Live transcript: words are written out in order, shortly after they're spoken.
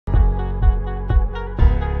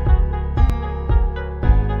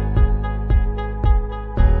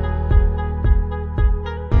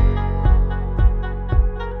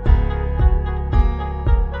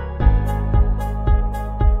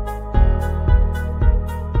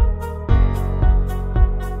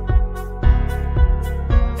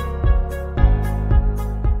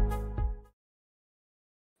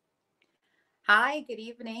Hi, good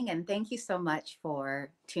evening, and thank you so much for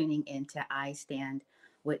tuning in to I Stand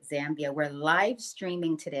with Zambia. We're live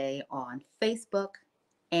streaming today on Facebook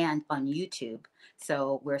and on YouTube.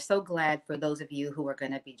 So we're so glad for those of you who are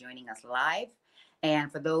going to be joining us live, and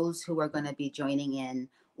for those who are going to be joining in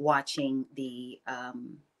watching the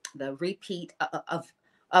repeat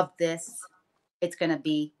of this. It's going to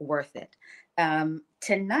be worth it.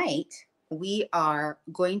 Tonight we are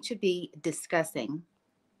going to be discussing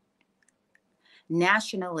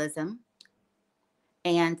nationalism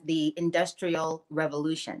and the Industrial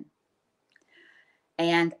Revolution.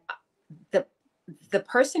 And the the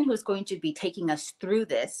person who's going to be taking us through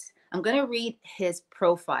this, I'm going to read his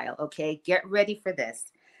profile, okay? Get ready for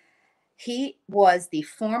this. He was the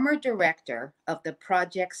former director of the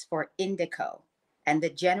projects for Indico and the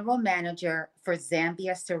general manager for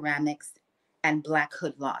Zambia Ceramics and Black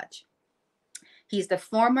Hood Lodge. He's the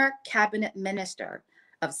former cabinet minister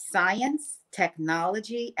of science,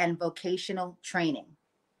 technology, and vocational training.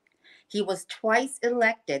 He was twice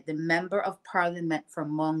elected the Member of Parliament for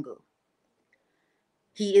Mongu.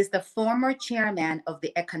 He is the former chairman of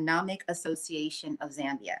the Economic Association of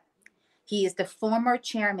Zambia. He is the former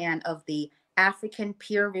chairman of the African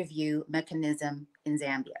Peer Review Mechanism in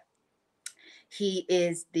Zambia. He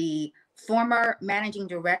is the former managing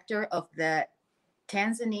director of the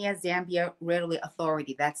Tanzania Zambia Railway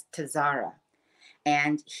Authority, that's TAZARA.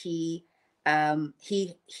 And he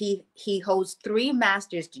holds 3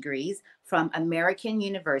 master's degrees from American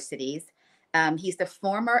universities. He's the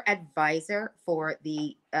former advisor for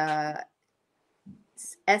the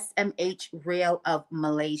SMH Rail of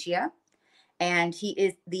Malaysia, and he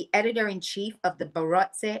is the editor-in-chief of the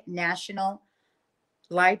Barotse National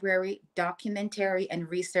Library Documentary and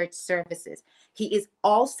Research Services. He is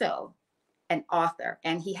also an author,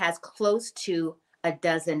 and he has close to a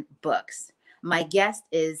dozen books. My guest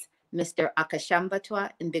is Mr.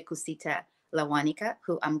 Akashambatwa Mbikusita Lewanika,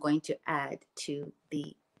 who I'm going to add to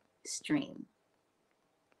the stream.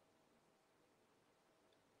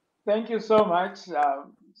 Thank you so much.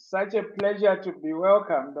 Such a pleasure to be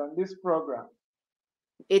welcomed on this program.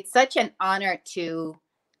 It's such an honor to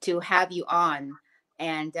have you on.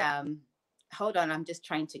 And hold on, I'm just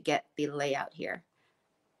trying to get the layout here.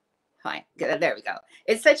 Fine, there we go.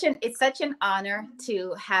 It's such an honor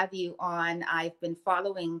to have you on. I've been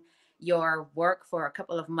following your work for a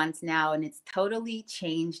couple of months now, and it's totally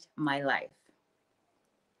changed my life.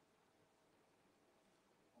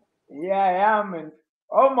 Yeah, I am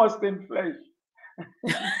almost in flesh.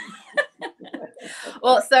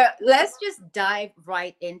 Well, so let's just dive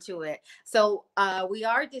right into it. So we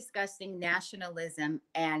are discussing nationalism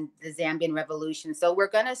and the Zambian revolution. So we're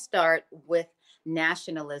going to start with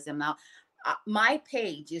nationalism. Now, my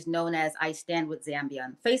page is known as I Stand with Zambia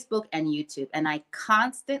on Facebook and YouTube, and I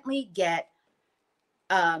constantly get,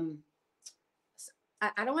 I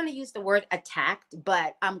don't want to use the word attacked,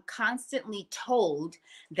 but I'm constantly told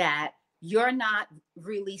that you're not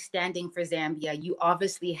really standing for Zambia. You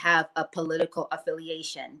obviously have a political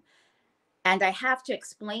affiliation. And I have to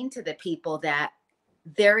explain to the people that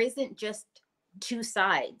there isn't just 2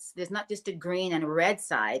 sides. There's not just a green and a red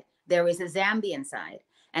side. There is a Zambian side.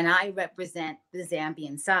 And I represent the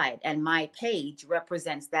Zambian side. And my page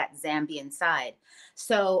represents that Zambian side.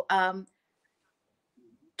 So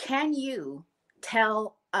can you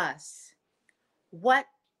tell us what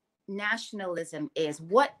nationalism is?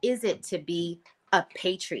 What is it to be a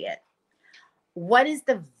patriot? What is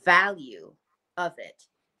the value of it?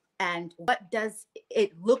 And what does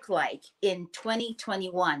it look like in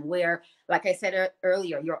 2021, where, like I said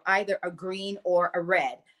earlier, you're either a green or a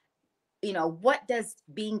red? You know, what does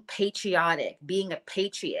being patriotic, being a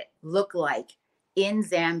patriot look like in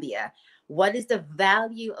Zambia? What is the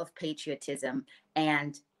value of patriotism,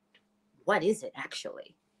 and what is it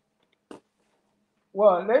actually?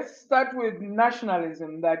 Well, let's start with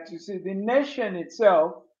nationalism. That you see, the nation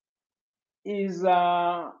itself is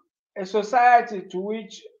a society to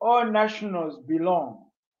which all nationals belong,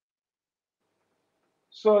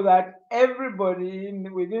 so that everybody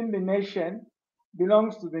within the nation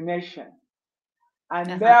belongs to the nation,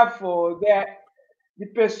 and therefore the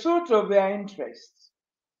pursuit of their interests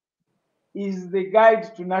is the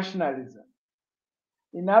guide to nationalism.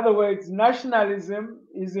 In other words, nationalism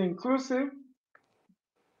is inclusive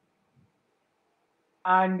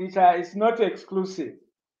and it's not exclusive.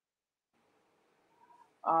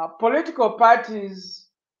 Political parties,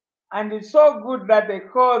 and it's so good that they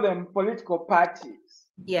call them political parties.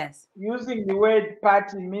 Yes. Using the word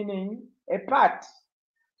party meaning a part.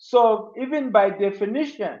 So even by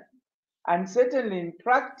definition, and certainly in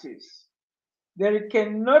practice, there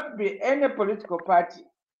cannot be any political party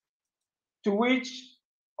to which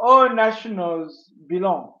all nationals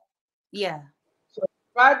belong. Yeah. So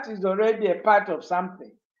part is already a part of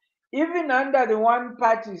something. Even under the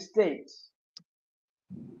one-party state,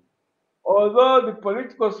 although the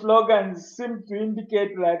political slogans seem to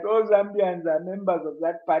indicate that all Zambians are members of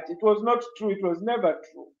that party, it was not true. It was never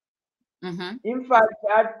true. Mm-hmm. In fact,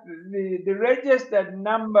 at the registered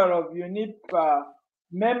number of UNIP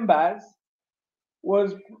members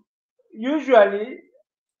was usually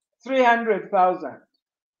 300,000,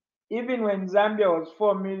 even when Zambia was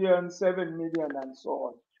 4 million, 7 million, and so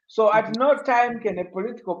on. So at Mm-hmm. no time can a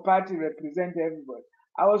political party represent everybody.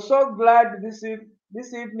 I was so glad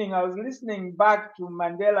this evening I was listening back to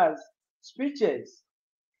Mandela's speeches,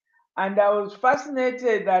 and I was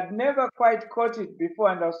fascinated. I'd never quite caught it before,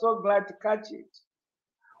 and I was so glad to catch it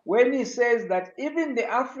when he says that even the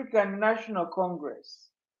African National Congress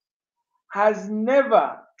has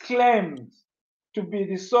never claimed to be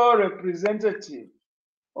the sole representative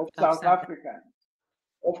of Of South South. Africans.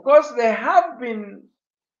 Of course, there have been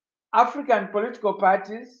African political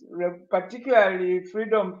parties, particularly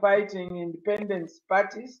freedom fighting independence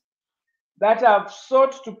parties, that have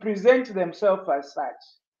sought to present themselves as such.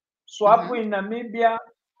 Mm-hmm. SWAPO in Namibia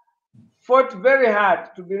fought very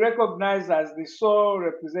hard to be recognized as the sole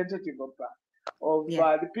representative of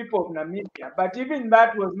Yeah. the people of Namibia. But even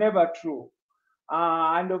that was never true.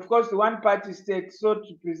 And of course, the one-party state sought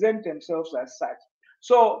to present themselves as such.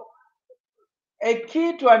 So a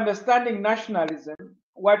key to understanding nationalism,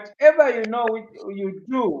 whatever you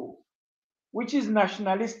do, which is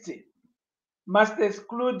nationalistic, must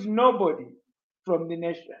exclude nobody from the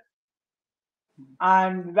nation.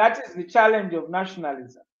 And that is the challenge of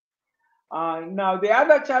nationalism. Now, the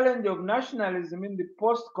other challenge of nationalism in the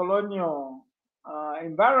post-colonial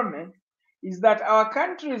environment is that our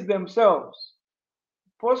countries themselves,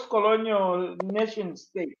 post-colonial nation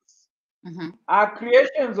states, Mm-hmm. are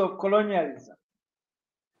creations of colonialism.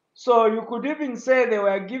 So you could even say they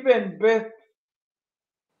were given birth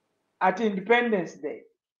at Independence Day.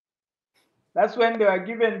 That's when they were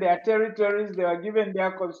given their territories, they were given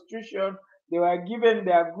their constitution, they were given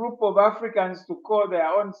their group of Africans to call their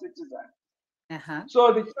own citizens. Uh-huh.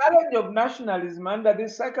 So the challenge of nationalism under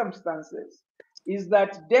these circumstances is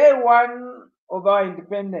that day one of our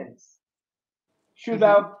independence should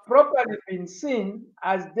Mm-hmm. have properly been seen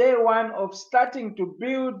as day one of starting to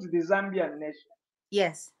build the Zambian nation.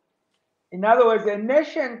 Yes. In other words, a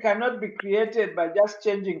nation cannot be created by just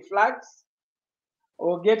changing flags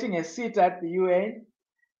or getting a seat at the UN.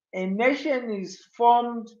 A nation is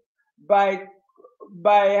formed by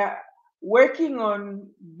working on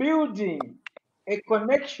building a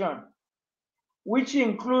connection which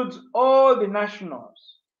includes all the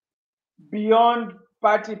nationals beyond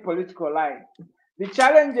party political lines. The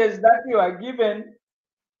challenges that you are given,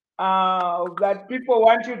 that people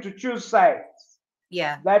want you to choose sides,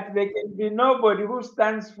 Yeah. that there can be nobody who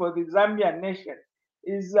stands for the Zambian nation,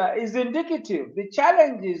 is indicative. The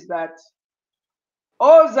challenge is that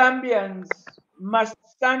all Zambians must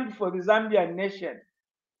stand for the Zambian nation,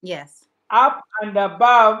 Yes. up and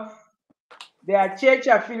above their church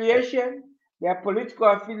affiliation, their political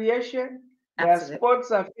affiliation, their Absolutely.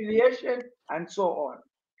 sports affiliation, and so on.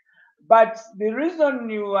 But the reason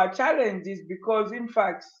you are challenged is because, in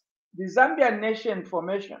fact, the Zambian nation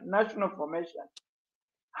formation, national formation,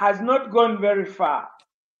 has not gone very far.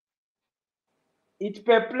 It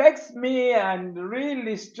perplexes me and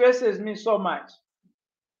really stresses me so much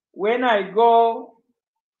when I go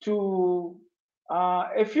to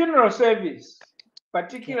a funeral service, Yeah.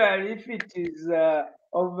 particularly if it is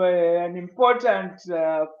of an important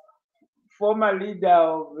former leader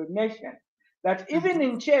of the nation, that even Mm-hmm.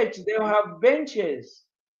 in church they'll have benches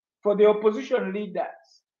for the opposition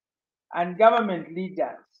leaders and government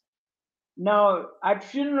leaders. Now, at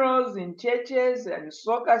funerals, in churches and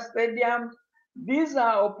soccer stadiums, these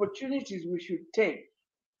are opportunities we should take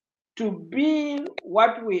to be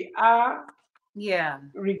what we are, Yeah.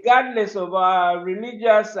 regardless of our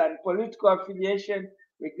religious and political affiliation, That's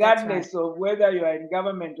right. regardless of whether you are in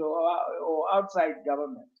government or outside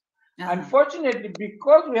government. Uh-huh. Unfortunately,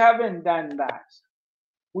 because we haven't done that,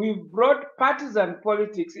 we've brought partisan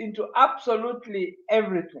politics into absolutely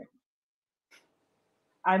everything.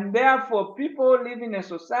 And therefore, people live in a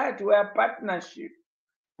society where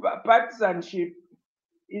partisanship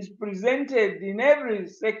is presented in every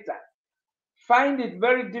sector, find it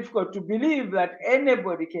very difficult to believe that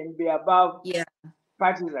anybody can be above Yeah.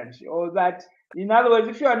 partisanship, or that, in other words,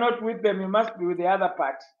 if you are not with them, you must be with the other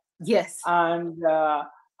party. Yes. And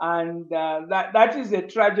that is a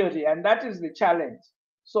tragedy, and that is the challenge.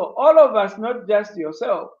 So all of us, not just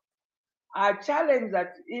yourself, are challenged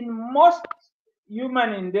that in most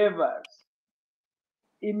human endeavors,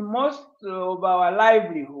 in most of our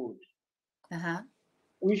livelihood,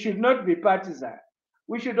 we should not be partisan.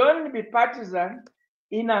 We should only be partisan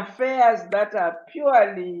in affairs that are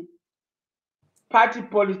purely party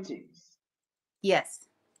politics. Yes.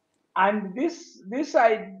 And this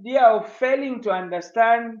idea of failing to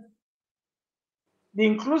understand the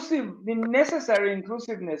necessary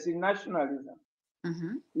inclusiveness in nationalism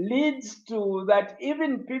leads to that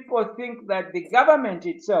even people think that the government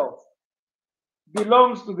itself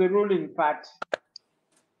belongs to the ruling party,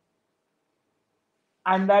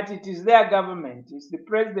 and that it is their government, it's the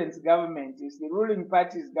president's government, it's the ruling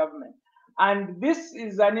party's government. And this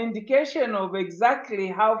is an indication of exactly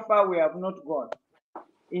how far we have not gone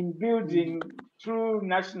in building true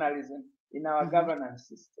nationalism in our governance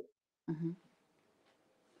system.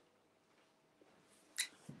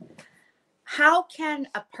 How can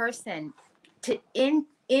a person, in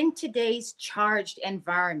today's charged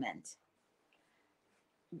environment,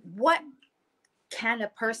 what can a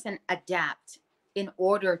person adapt in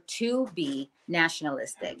order to be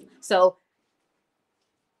nationalistic? So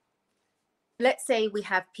let's say we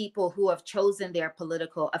have people who have chosen their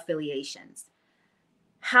political affiliations.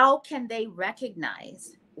 How can they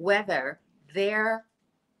recognize whether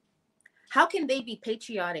how can they be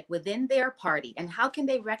patriotic within their party, and how can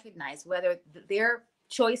they recognize whether their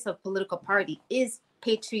choice of political party is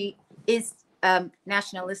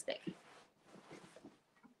nationalistic?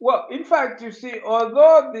 Well, in fact, you see,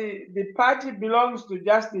 although the party belongs to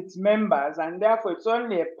just its members, and therefore it's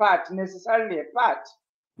only a part, necessarily a part,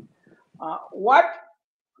 what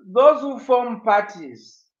those who form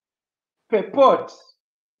parties purport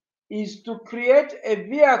is to create a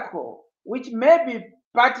vehicle which may be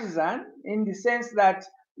partisan in the sense that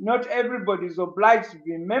not everybody is obliged to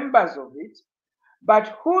be members of it,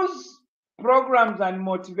 but whose programs and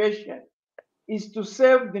motivation is to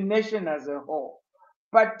serve the nation as a whole,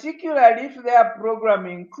 particularly if their program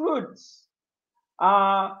includes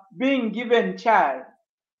being given charge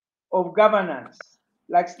of governance,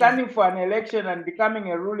 like standing for an election and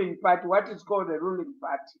becoming a ruling party, what is called a ruling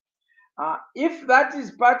party. If that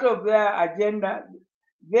is part of their agenda,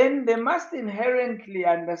 then they must inherently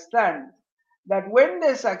understand that when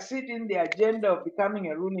they succeed in the agenda of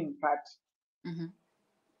becoming a ruling party,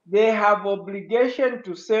 they have obligation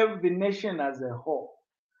to serve the nation as a whole.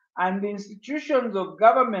 And the institutions of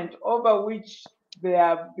government over which they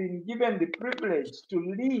have been given the privilege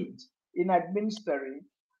to lead in administering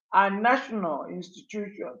are national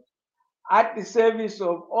institutions at the service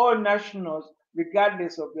of all nationals,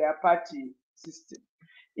 regardless of their party system.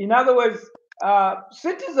 In other words,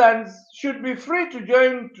 citizens should be free to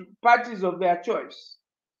join parties of their choice.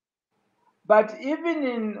 But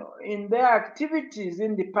even in their activities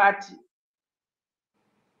in the party,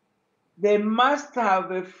 they must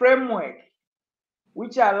have a framework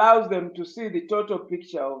which allows them to see the total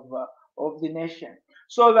picture of the nation.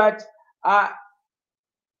 So that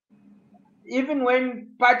even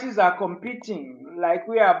when parties are competing, like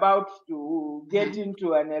we are about to get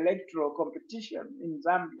into an electoral competition in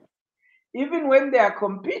Zambia, even when they are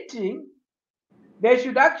competing, they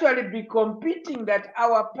should actually be competing that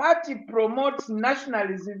our party promotes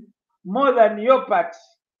nationalism more than your party.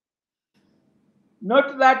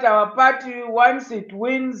 Not that our party, once it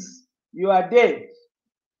wins, you are dead.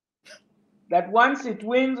 That once it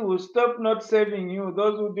wins, we'll stop not serving you,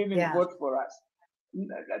 those who didn't vote for us.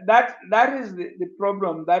 That is the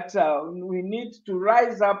problem, that we need to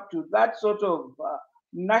rise up to that sort of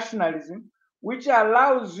nationalism, which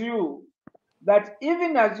allows you that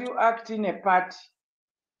even as you act in a party,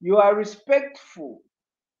 you are respectful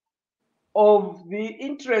of the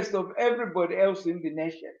interest of everybody else in the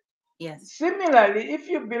nation. Yes. Similarly, if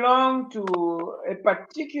you belong to a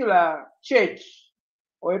particular church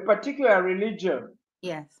or a particular religion,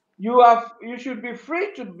 yes, you should be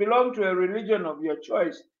free to belong to a religion of your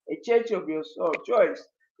choice, a church of your choice.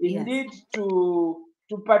 Indeed, to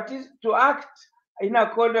act in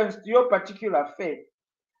accordance to your particular faith.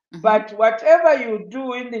 But whatever you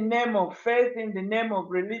do in the name of faith, in the name of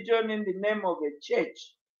religion, in the name of a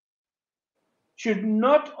church, should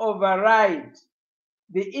not override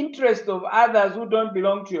the interest of others who don't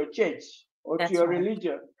belong to your church or to your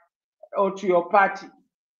religion or to your party.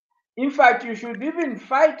 In fact, you should even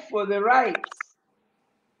fight for the rights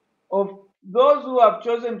of those who have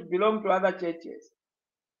chosen to belong to other churches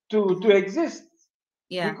to exist.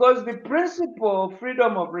 Because the principle of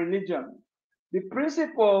freedom of religion, the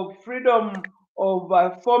principle of freedom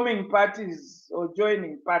of forming parties or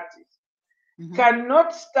joining parties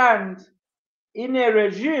cannot stand in a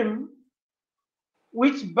regime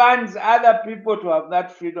which bans other people to have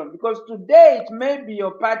that freedom. Because today it may be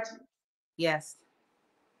your party, yes,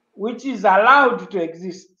 which is allowed to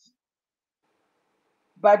exist.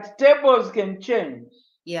 But tables can change,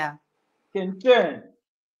 yeah, can turn.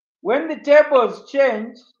 When the tables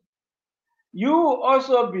change, you will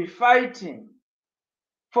also be fighting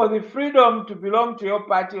for the freedom to belong to your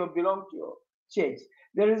party or belong to your church.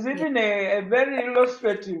 There is yeah, even a very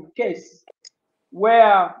illustrative case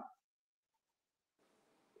where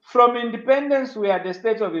from independence we had a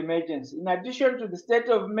state of emergency. In addition to the state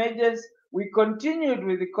of emergency, we continued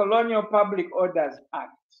with the Colonial Public Orders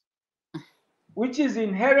Act, which is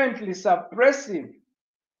inherently suppressive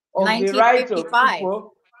of the right of 1955.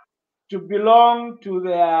 people to belong to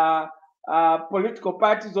their political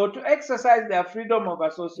parties or to exercise their freedom of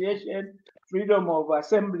association, freedom of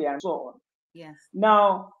assembly, and so on. Yes,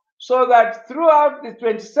 Now, so that throughout the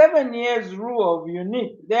 27 years rule of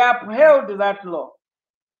UNIP, they upheld that law.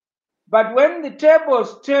 But when the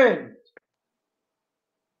tables turned,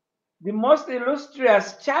 the most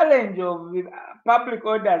illustrious challenge of the Public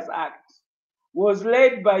Orders Act was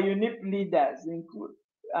led by UNIP leaders,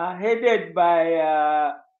 headed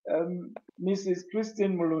by Mrs.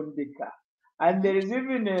 Christine Mulundika. And there is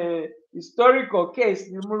even a historical case,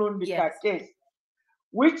 the Mulundika yes, case,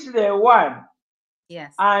 which they won.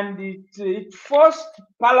 yes, And it forced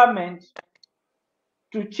Parliament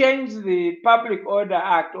to change the Public Order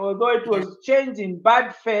Act, although it yes, was changed in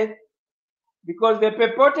bad faith because they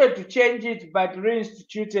purported to change it but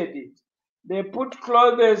reinstituted it. They put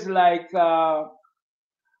clauses like that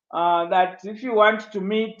if you want to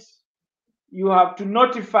meet, you have to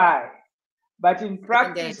notify. But in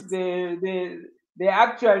 7 days. practice, they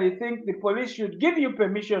actually think the police should give you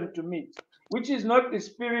permission to meet, which is not the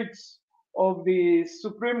spirit of the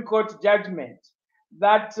Supreme Court judgment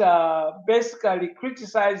that basically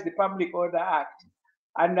criticized the Public Order Act.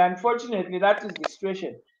 And unfortunately, that is the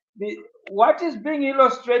situation. What is being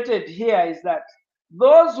illustrated here is that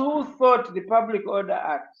those who thought the Public Order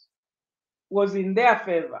Act was in their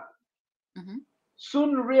favor Mm-hmm.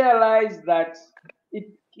 soon realized that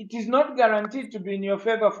it is not guaranteed to be in your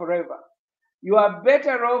favor forever. You are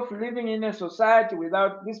better off living in a society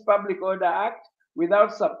without this Public Order Act,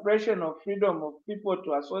 without suppression of freedom of people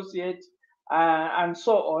to associate and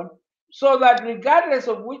so on, so that regardless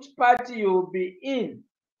of which party you will be in,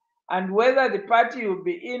 and whether the party you'll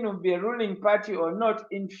be in will be a ruling party or not,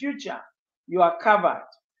 in future, you are covered.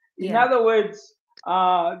 In Yeah, other words,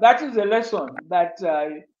 that is a lesson that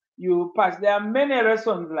you pass. There are many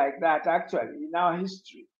lessons like that actually in our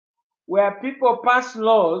history, where people pass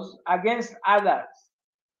laws against others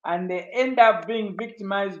and they end up being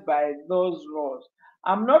victimized by those laws.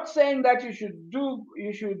 I'm not saying that you should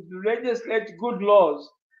legislate good laws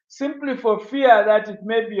simply for fear that it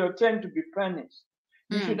may be your turn to be punished.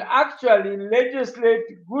 You mm. should actually legislate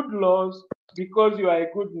good laws because you are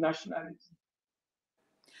a good nationalist.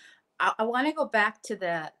 I want to go back to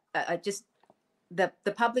the just the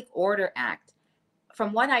Public Order Act.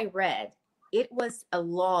 From what I read, it was a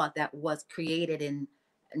law that was created in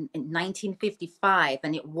 1955,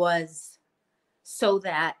 and it was so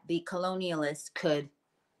that the colonialists could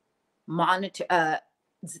monitor. I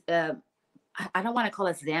don't want to call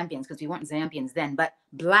us Zambians because we weren't Zambians then, but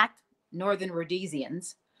Black Northern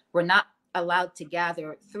Rhodesians were not allowed to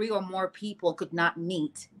gather. 3 or more people could not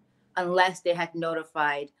meet unless they had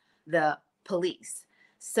notified the police.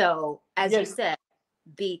 So, as you Yes, said,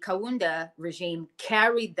 the Kaunda regime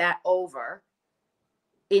carried that over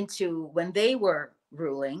into when they were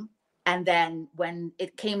ruling. And then when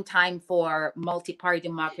it came time for multi-party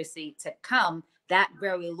democracy to come, that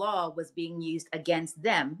very law was being used against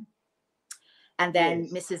them. And then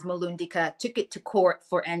yes. Mrs. Mulundika took it to court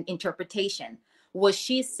for an interpretation. Was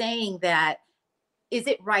she saying that, is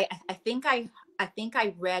it right? I think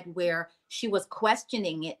I read where she was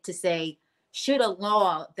questioning it to say, should a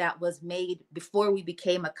law that was made before we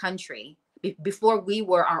became a country, before we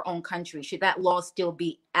were our own country, should that law still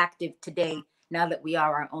be active today now that we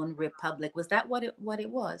are our own republic? Was that what it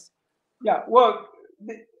was? Yeah, well,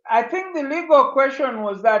 I think the legal question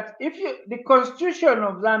was that if the constitution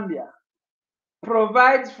of Zambia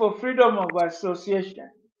provides for freedom of association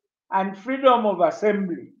and freedom of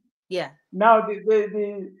assembly. Yeah. Now,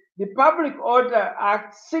 the Public Order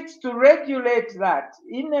Act seeks to regulate that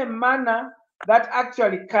in a manner that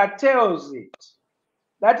actually curtails it.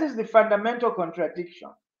 That is the fundamental contradiction.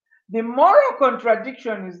 The moral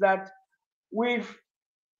contradiction is that we've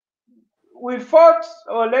we fought,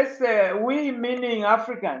 or let's say we meaning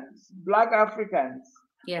Africans, Black Africans,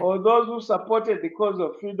 Yeah. or those who supported the cause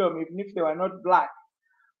of freedom, even if they were not Black,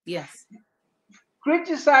 Yes.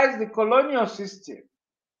 criticized the colonial system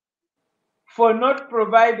for not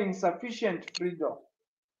providing sufficient freedom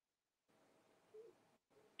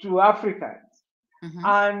to Africans.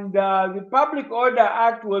 And the Public Order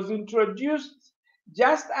Act was introduced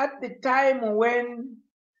just at the time when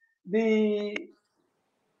the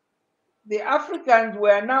Africans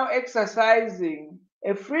were now exercising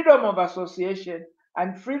a freedom of association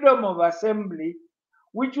and freedom of assembly,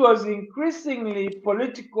 which was increasingly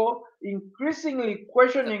political, increasingly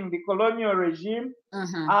questioning the colonial regime,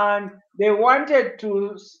 and they wanted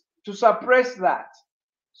to suppress that.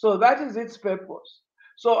 So that is its purpose.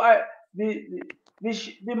 So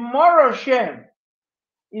the moral shame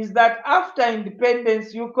is that after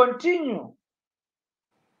independence, you continue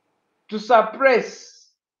to suppress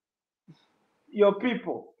your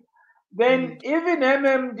people. Then even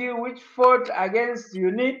MMD, which fought against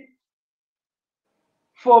UNIT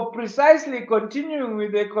for precisely continuing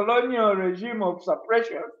with the colonial regime of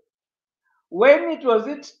suppression, when it was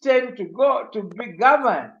its turn to be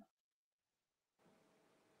governed,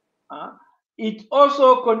 it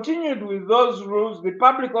also continued with those rules, the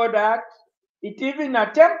Public Order Act. It even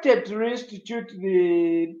attempted to reinstitute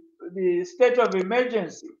the state of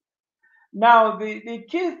emergency. Now, the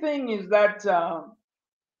key thing is that,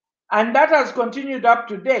 and that has continued up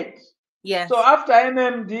to date. Yes. So after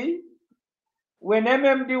MMD, when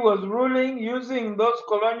MMD was ruling using those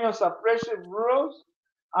colonial suppressive rules,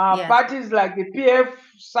 parties like the PF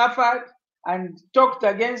suffered and talked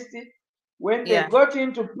against it. When they got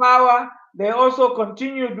into power, they also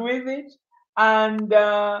continued with it. And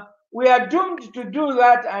we are doomed to do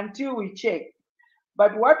that until we check.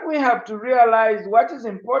 But what we have to realize, what is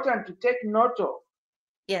important to take note of,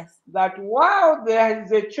 that while there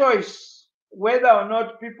is a choice whether or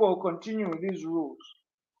not people continue with these rules,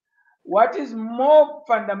 what is more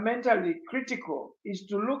fundamentally critical is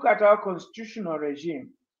to look at our constitutional regime,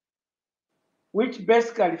 which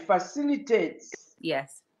basically facilitates the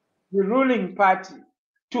ruling party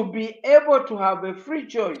to be able to have a free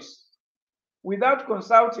choice without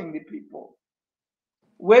consulting the people,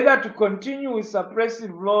 whether to continue with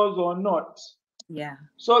suppressive laws or not.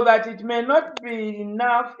 So that it may not be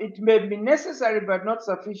enough, it may be necessary but not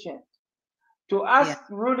sufficient to ask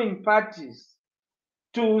ruling parties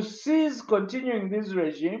to cease continuing this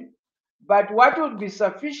regime, but what would be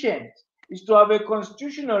sufficient is to have a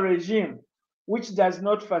constitutional regime which does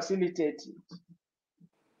not facilitate it.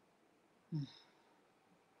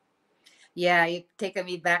 Yeah, you've taken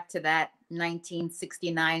me back to that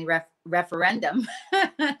 1969 referendum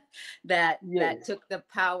that took the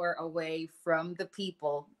power away from the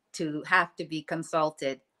people to have to be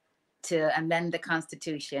consulted to amend the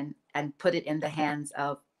Constitution and put it in the hands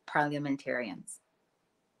of parliamentarians.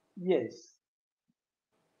 Yes.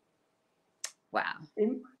 Wow.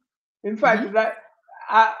 In fact, that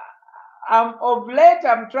of late,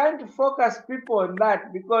 I'm trying to focus people on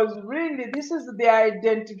that, because really this is the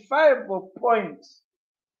identifiable point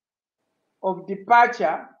of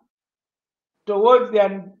departure towards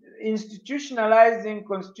the institutionalizing,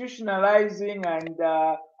 constitutionalizing, and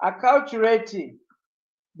acculturating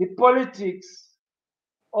the politics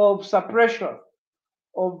of suppression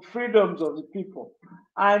of freedoms of the people.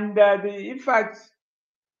 And in fact,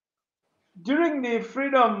 during the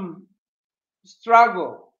freedom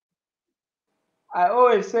struggle, I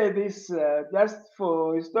always say this just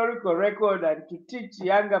for historical record and to teach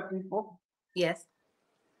younger people.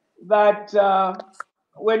 That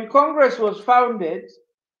when Congress was founded,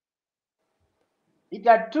 it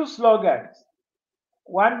had two slogans: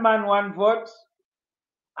 one man, one vote,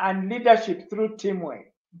 and leadership through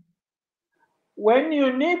teamwork. When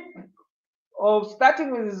UNIP, or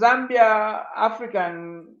starting with Zambia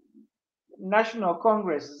African National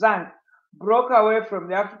Congress, ZANC, broke away from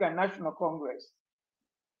the African National Congress,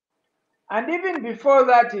 and even before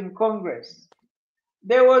that in Congress,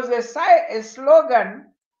 there was a slogan,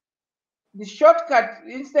 the shortcut.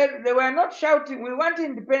 Instead, they were not shouting, "We want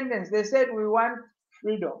independence." They said, "We want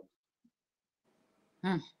freedom."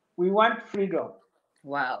 We want freedom.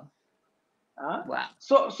 Wow. Wow.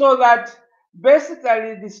 So that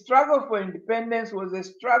basically the struggle for independence was a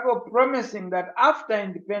struggle promising that after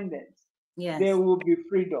independence, there will be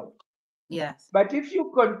freedom. But if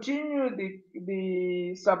you continue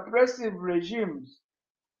the suppressive regimes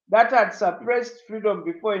that had suppressed freedom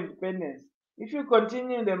before independence, if you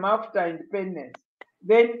continue them after independence,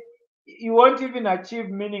 then you won't even achieve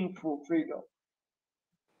meaningful freedom.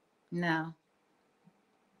 No.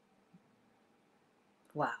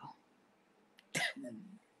 Wow.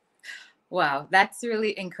 Wow, that's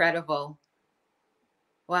really incredible.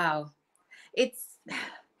 Wow. It's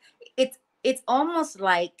almost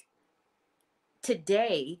like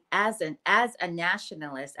today, as a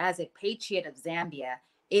nationalist, as a patriot of Zambia,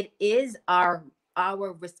 it is our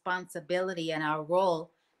responsibility and our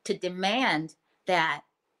role to demand that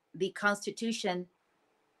the Constitution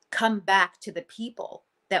come back to the people,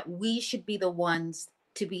 that we should be the ones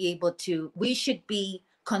to be able to, we should be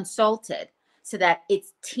consulted, so that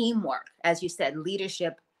it's teamwork, as you said,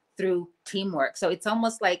 leadership through teamwork. So it's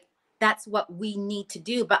almost like that's what we need to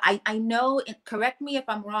do. But I know, correct me if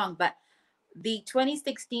I'm wrong, but the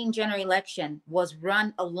 2016 general election was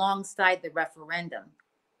run alongside the referendum.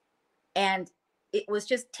 And it was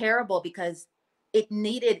just terrible because it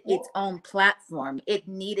needed its own platform. It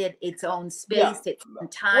needed its own Yeah. space, its own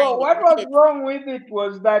time. Well, It what was needed, wrong with it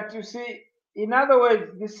was that, you see, in other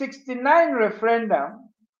words, the 69 referendum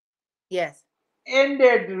yes.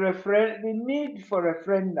 ended the need for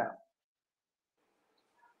referendum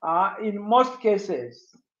in most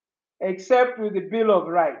cases, except with the Bill of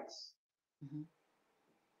Rights. Mhm.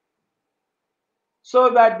 So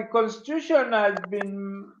that the Constitution has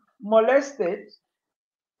been molested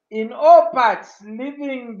in all parts,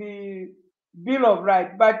 leaving the Bill of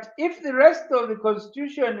Rights. But if the rest of the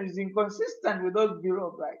Constitution is inconsistent with those Bill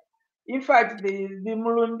of Rights, in fact,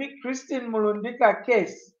 the Christine Mulundika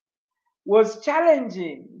case was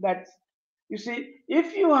challenging that, you see,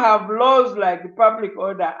 if you have laws like the Public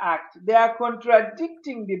Order Act, they are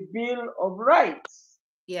contradicting the Bill of Rights.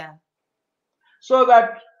 Yeah. So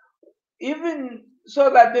that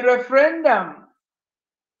the referendum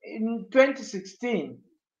in 2016,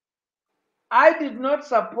 I did not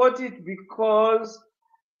support it because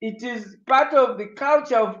it is part of the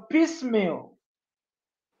culture of piecemeal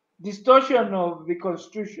distortion of the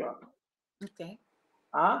Constitution. Okay.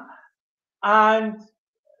 And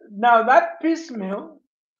now that piecemeal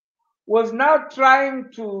was now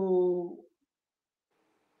trying to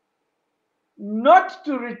not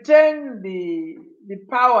to return the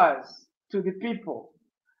powers to the people,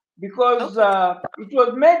 because Okay. it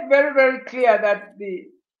was made very, very clear that the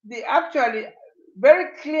actually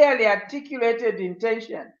very clearly articulated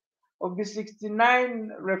intention of the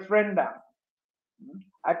 69 referendum,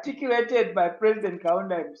 articulated by President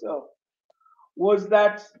Kaunda himself, was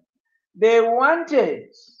that they wanted,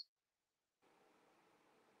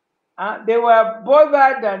 they were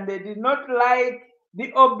bothered and they did not like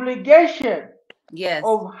the obligation Yes.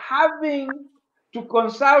 of having to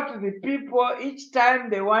consult the people each time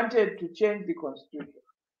they wanted to change the Constitution.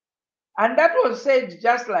 And that was said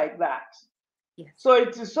just like that. Yes. So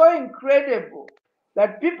it is so incredible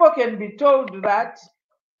that people can be told that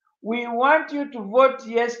we want you to vote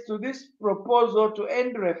yes to this proposal to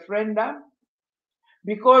end referendum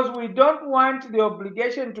because we don't want the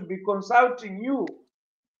obligation to be consulting you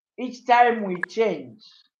each time we change.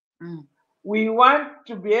 Mm. We want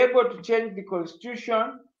to be able to change the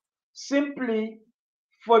Constitution simply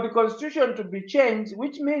for the Constitution to be changed,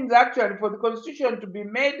 which means actually for the Constitution to be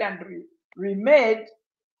made and remade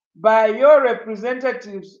by your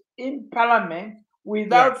representatives in Parliament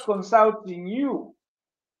without Yes. consulting you.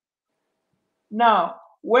 Now,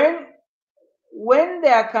 when they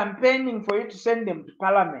are campaigning for you to send them to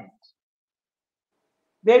Parliament,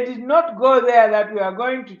 they did not go there that we are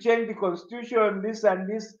going to change the Constitution, this and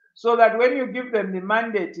this, so that when you give them the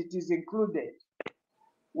mandate, it is included.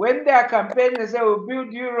 When they are campaigning, they say, we'll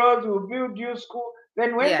build you roads, we'll build you school.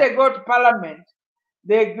 Then when Yeah. they go to Parliament,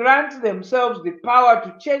 they grant themselves the power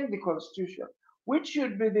to change the Constitution, which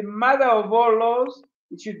should be the mother of all laws.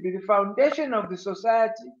 It should be the foundation of the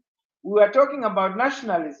society. We are talking about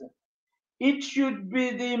nationalism. It should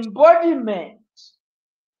be the embodiment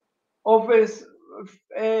of a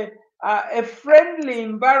friendly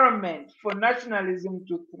environment for nationalism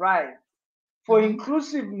to thrive, for Mm-hmm.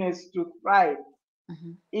 inclusiveness to thrive.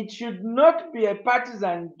 Mm-hmm. It should not be a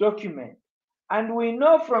partisan document. And we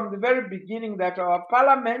know from the very beginning that our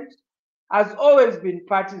parliament has always been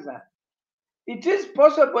partisan. It is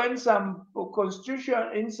possible in some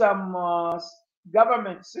constitution, in some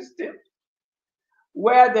government systems,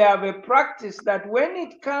 where they have a practice that when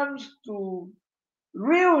it comes to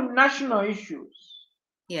real national issues,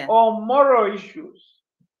 Yeah. or moral issues,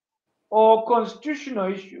 or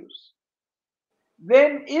constitutional issues,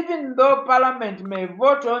 then even though Parliament may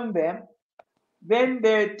vote on them, then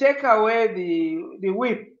they take away the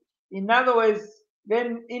whip. In other words,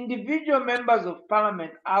 then individual members of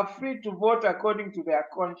Parliament are free to vote according to their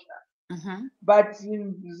conscience. Mm-hmm. But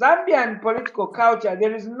in Zambian political culture,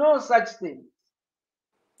 there is no such thing.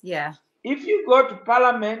 Yeah. If you go to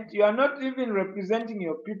Parliament, you are not even representing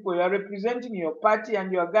your people, you are representing your party,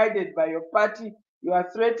 and you are guided by your party, you are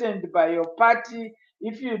threatened by your party.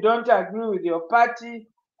 If you don't agree with your party,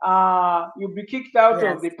 you'll be kicked out of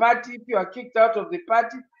Yes. the party. If you are kicked out of the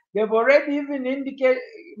party, they've already even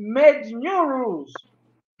made new rules,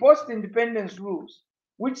 post-independence rules,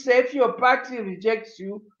 which say if your party rejects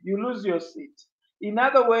you, you lose your seat. In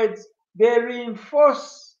other words, they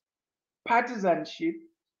reinforce partisanship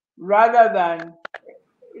rather than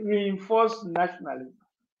reinforce nationalism.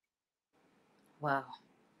 Wow.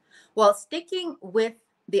 Well, sticking with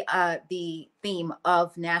the theme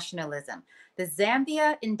of nationalism, the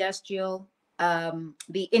Zambia Industrial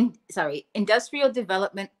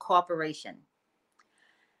Development Corporation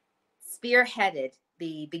spearheaded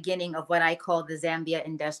the beginning of what I call the Zambia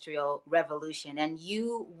Industrial Revolution, and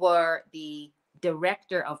you were the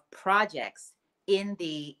director of projects in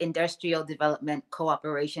the Industrial Development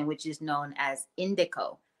Cooperation, which is known as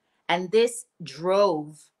Indico, and this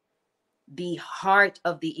drove the heart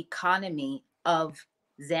of the economy of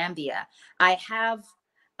Zambia. I have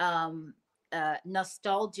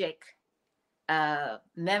nostalgic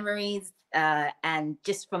memories, and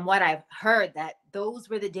just from what I've heard, that those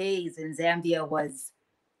were the days in Zambia was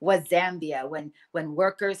Zambia, when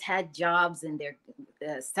workers had jobs and their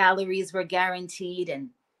salaries were guaranteed, and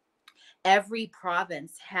every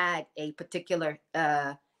province had a particular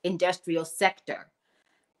industrial sector.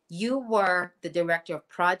 You were the director of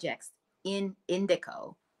projects in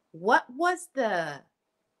Indico. What was the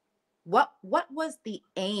what was the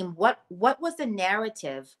aim? What was the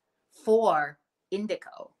narrative for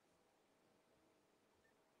Indico?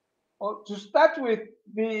 To start with,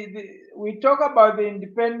 we talk about the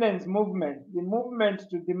independence movement, the movement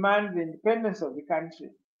to demand the independence of the country,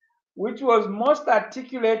 which was most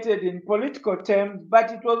articulated in political terms,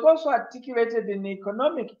 but it was also articulated in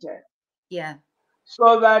economic terms. Yeah.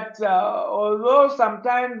 So that although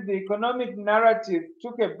sometimes the economic narrative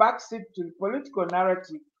took a backseat to the political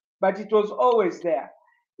narrative, but it was always there.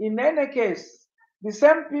 In any case, the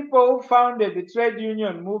same people who founded the trade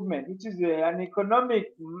union movement, which is an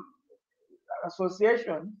economic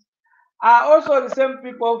association, are also the same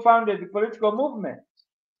people who founded the political movement.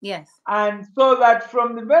 Yes. And so that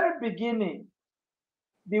from the very beginning,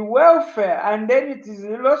 the welfare, and then it is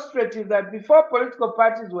illustrative that before political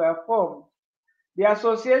parties were formed, the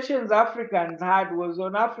associations Africans had was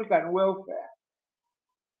on African welfare,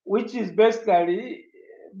 which is basically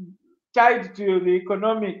tied to the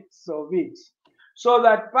economics of it. So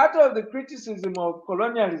that part of the criticism of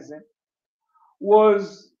colonialism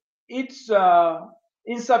was its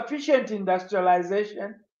insufficient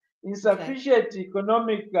industrialization, insufficient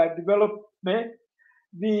economic development,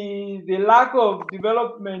 the lack of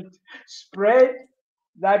development spread,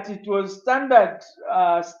 that it was standard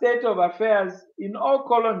state of affairs in all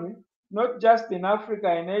colonies, not just in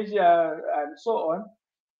Africa, in Asia, and so on,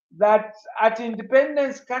 that at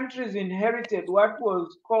independence, countries inherited what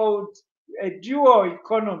was called a dual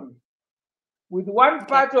economy, with one Okay.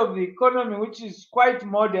 part of the economy which is quite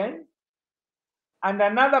modern, and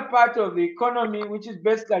another part of the economy which is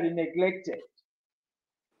basically neglected.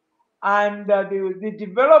 And the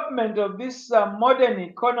development of this modern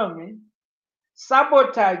economy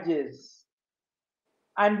sabotages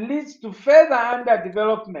and leads to further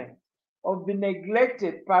underdevelopment of the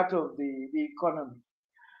neglected part of the economy.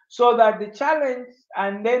 So that the challenge,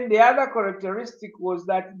 and then the other characteristic, was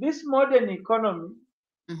that this modern economy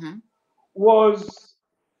was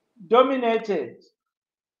dominated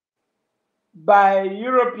by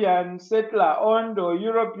European settler owned or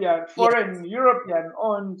foreign European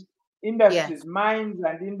owned industries, Yes. mines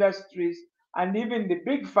and industries, and even the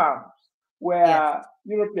big farms Yes. were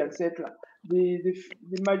European settler.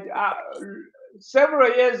 Several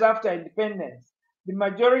years after independence, the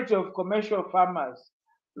majority of commercial farmers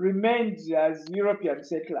remained as European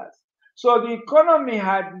settlers. So the economy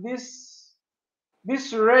had this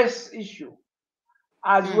race issue,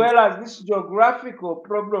 as well as this geographical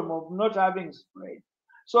problem of not having spread.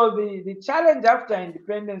 So the challenge after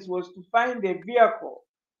independence was to find a vehicle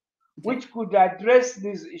which could address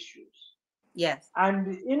these issues. Yes.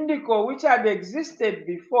 And Indico, which had existed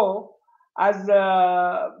before, as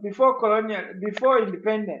before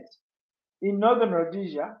independence in northern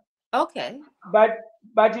Rhodesia, Okay. but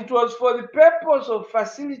it was for the purpose of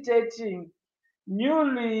facilitating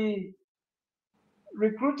newly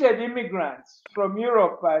recruited immigrants from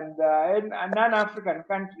Europe and non-African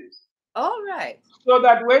countries, All right. so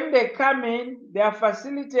that when they come in, they are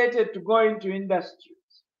facilitated to go into industries.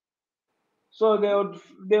 So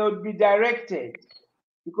they would be directed,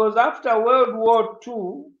 because after World War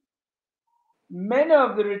II, many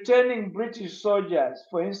of the returning British soldiers,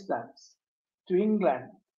 for instance, to England,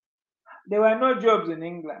 there were no jobs in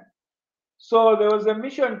England. So there was a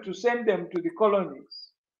mission to send them to the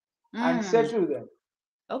colonies and settle them.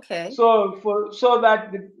 Okay. So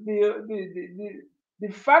that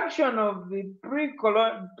the function of the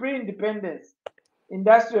pre-independence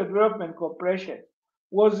industrial development cooperation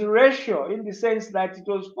was racial, in the sense that it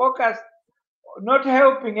was focused not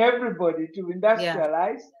helping everybody to Yeah.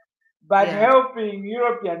 industrialize, but Yeah. helping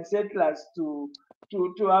European settlers to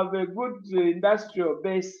have a good industrial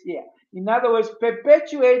base here. In other words,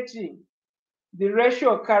 perpetuating the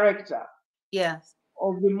racial character Yes.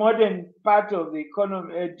 of the modern part of the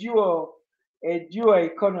economy, a dual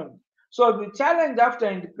economy. So the challenge after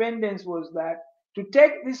independence was that to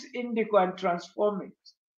take this indigo and transform it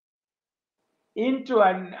into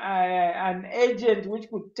an agent which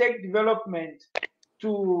could take development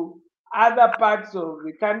to other parts of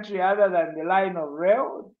the country other than the line of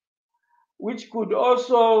rail, which could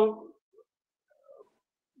also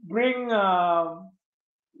bring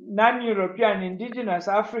non-European indigenous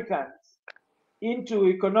Africans into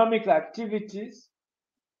economic activities,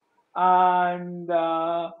 and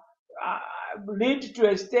lead to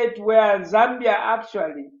a state where Zambia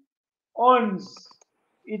actually owns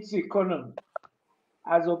its economy,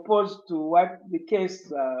 as opposed to what the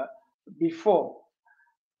case before.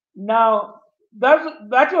 Now,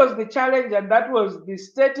 that was the challenge, and that was the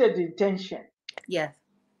stated intention. Yes.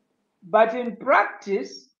 But in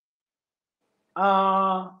practice,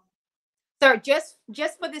 uh, Sir, just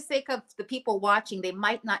for the sake of the people watching, they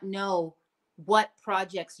might not know what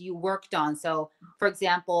projects you worked on. So, for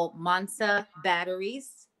example, Mansa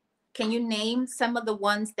batteries. Can you name some of the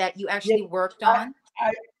ones that you yes, actually worked I, on?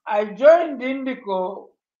 I, I joined Indico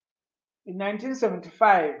in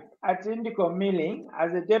 1975 at Indico Milling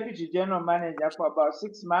as a deputy general manager for about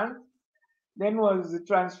 6 months. Then was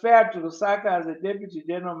transferred to Lusaka as a deputy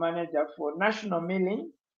general manager for national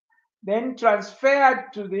milling. Then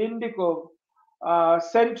transferred to the Indico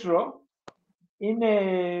Central in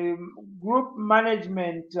a group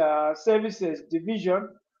management services division,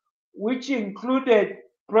 which included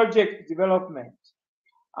project development,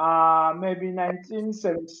 maybe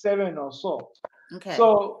 1977 or so. Okay.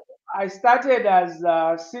 So I started as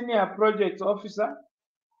a senior project officer,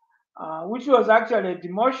 which was actually a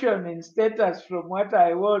demotion in status from what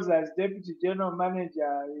I was as deputy general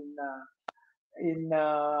manager in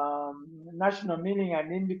national milling and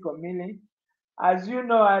Indico milling. As you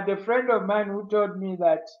know, I had a friend of mine who told me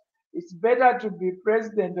that it's better to be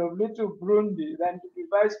president of Little Burundi than to be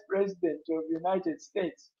vice president of the United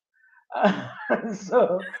States.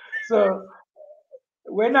 so, so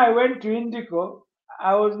when I went to Indico,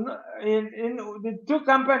 I was in the two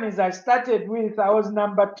companies I started with. I was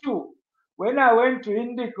number two. When I went to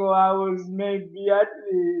Indico, I was maybe at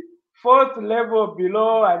the fourth level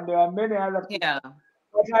below, and there were many other Yeah. people.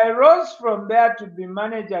 But I rose from there to be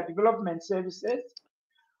manager development services,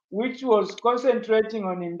 which was concentrating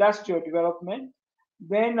on industrial development.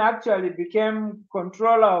 Then actually became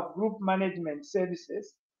controller of group management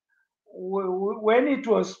services. When it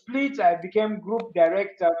was split, I became group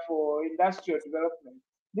director for industrial development.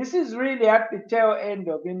 This is really at the tail end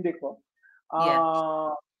of Indico, Yeah.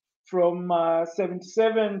 uh, from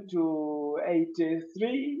 77 to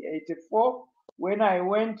 83, 84, when I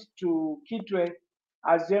went to Kitwe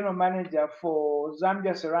as general manager for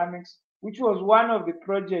Zambia Ceramics, which was one of the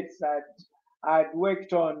projects that I'd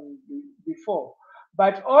worked on before.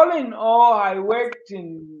 But all in all, I worked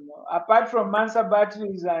in, apart from Mansa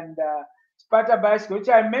batteries and Sparta bicycle, which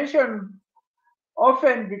I mention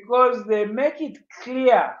often because they make it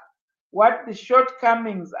clear what the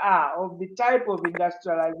shortcomings are of the type of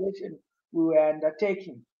industrialization we were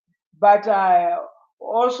undertaking. But I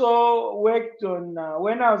also worked on,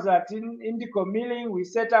 when I was at Indico Milling, we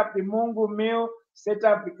set up the Mungu Mill, set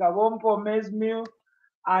up the Kavompo Maize Mill.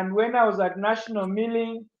 And when I was at National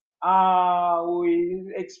Milling, we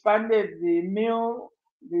expanded the mill,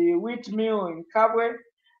 the wheat mill in Kabwe.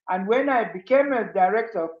 And when I became a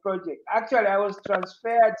director of project, actually I was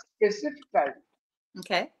transferred specifically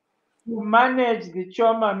Okay. to manage the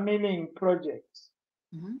Choma milling project,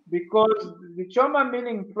 Hmm. because the Choma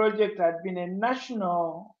milling project had been a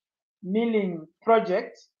national milling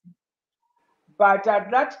project, but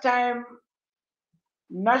at that time,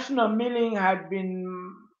 national milling had been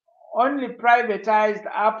only privatized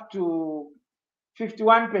up to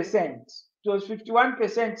 51%. It was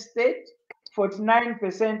 51% state,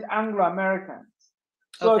 49% Anglo Americans.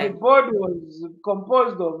 So the Okay. board was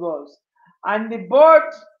composed of those. And the board,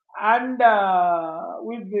 and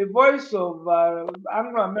with the voice of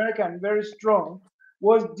Anglo American very strong,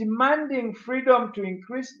 was demanding freedom to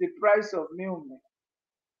increase the price of meal.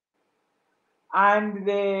 And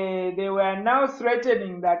they were now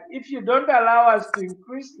threatening that if you don't allow us to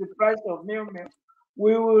increase the price of meal,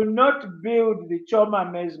 we will not build the Choma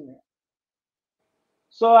maize mill.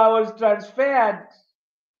 So I was transferred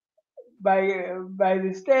by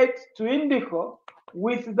the state to Indico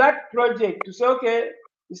with that project to say, okay,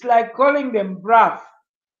 it's like calling them BRAF.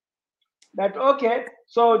 That okay,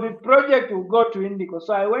 so the project will go to Indico.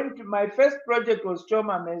 So I went to my first project was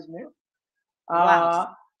Choma maize mill.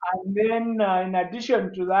 Wow. And then, in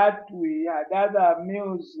addition to that, we had other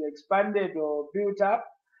mills expanded or built up.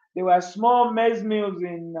 There were small maize mills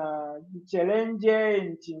in Chelenje,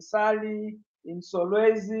 in Chinsali, in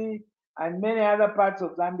Solwezi, and many other parts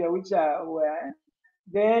of Zambia, which were.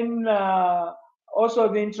 Then also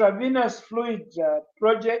the intravenous fluid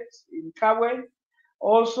project in Kabwe.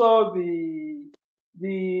 Also the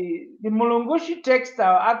Mulungushi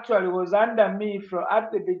textile actually was under me from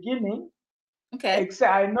at the beginning. Okay.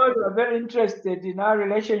 I know you are very interested in our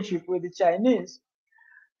relationship with the Chinese.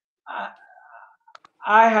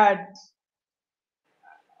 I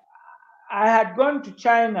had gone to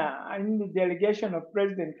China in the delegation of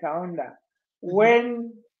President Kaunda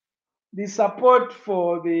when the support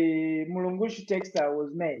for the Mulungushi textile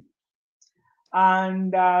was made.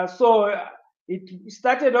 And so it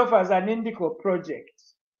started off as an Indico project.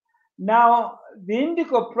 Now, the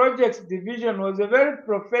Indico Projects Division was a very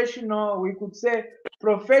professional, we could say,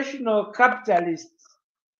 professional capitalist,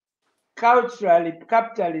 culturally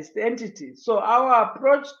capitalist entity. So our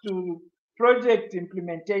approach to project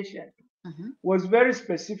implementation was very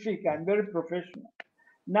specific and very professional.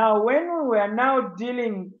 Now, when we were now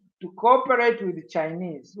dealing to cooperate with the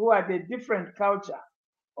Chinese, who had a different culture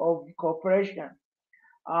of cooperation,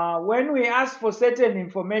 when we asked for certain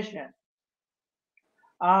information,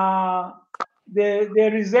 they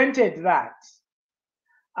resented that.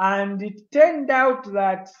 And it turned out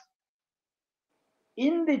that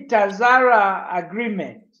in the Tazara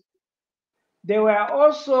agreement, there were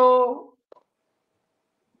also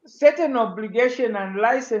certain obligation and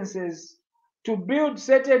licenses to build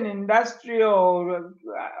certain industrial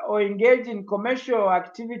or engage in commercial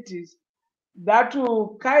activities that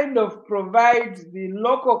will kind of provide the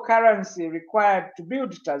local currency required to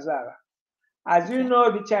build Tazara. As you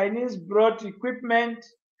know, the Chinese brought equipment,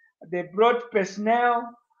 they brought personnel,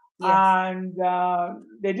 and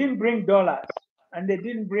they didn't bring dollars and they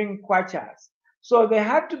didn't bring kwachas. So there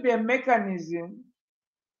had to be a mechanism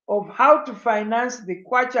of how to finance the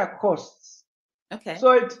kwacha costs. Okay.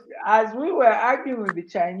 So as we were arguing with the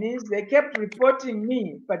Chinese, they kept reporting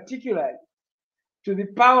me particularly to the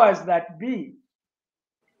powers that be.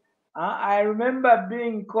 I remember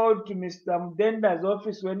being called to Mr. Mdenda's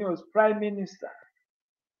office when he was Prime Minister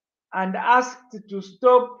and asked to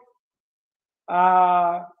stop,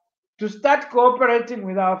 to start cooperating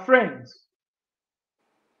with our friends.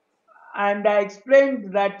 And I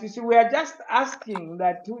explained that, you see, we are just asking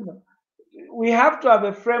that, you know, we have to have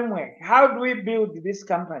a framework. How do we build this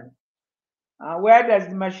company? Where does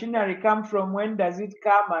the machinery come from? When does it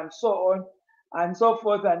come? And so on and so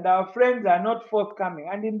forth. And our friends are not forthcoming.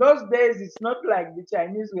 And in those days, it's not like the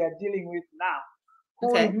Chinese we are dealing with now,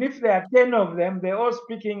 who, even if there are 10 of them, they all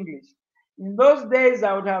speak English. In those days,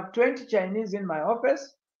 I would have 20 Chinese in my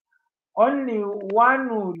office. Only one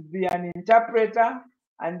would be an interpreter,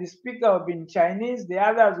 and the speaker would be in Chinese. The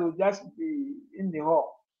others would just be in the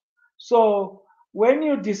hall. So when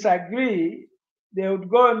you disagree, they would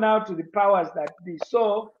go now to the powers that be.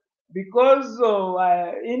 So because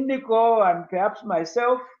Indico and perhaps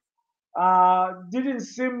myself didn't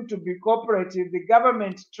seem to be cooperative, the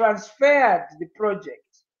government transferred the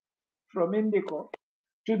project from Indico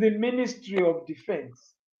to the Ministry of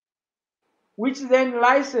Defense, which then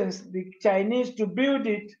licensed the Chinese to build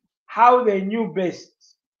it how they knew best,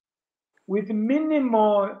 with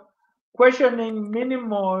minimal questioning,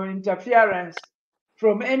 minimal interference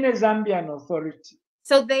from any Zambian authority.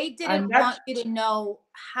 So they didn't want you to know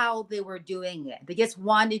how they were doing it. They just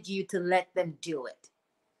wanted you to let them do it.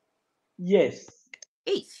 Yes.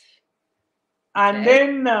 Eesh. And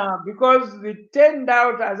then because it turned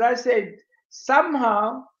out, as I said,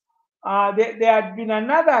 somehow there had been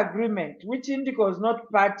another agreement, which Indico was not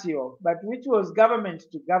party of, but which was government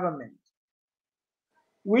to government,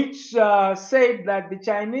 which said that the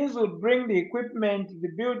Chinese would bring the equipment,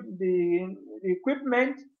 the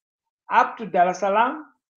equipment up to Dar es Salaam,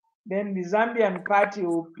 then the Zambian party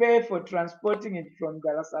will pay for transporting it from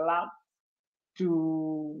Dar es Salaam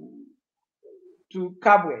to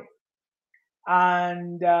Kabwe.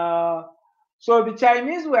 And so the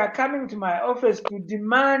Chinese were coming to my office to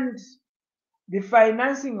demand the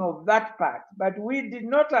financing of that part, but we did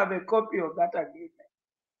not have a copy of that agreement.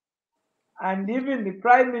 And even the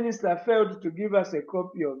Prime Minister failed to give us a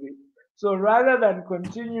copy of it. So rather than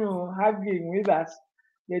continue hugging with us,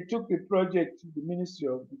 they took the project to the Ministry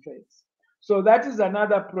of Defense. So that is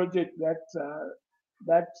another project that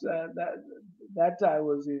I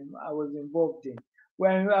was involved in.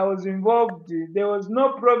 When I was involved, there was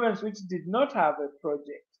no province which did not have a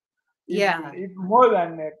project, Yeah. if more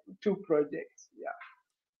than two projects. Yeah.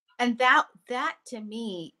 And that to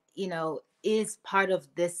me, is part of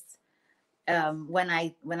this. When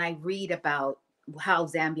I read about how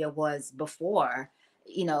Zambia was before,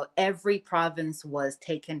 every province was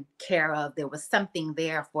taken care of. There was something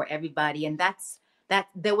there for everybody, and that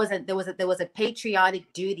there was a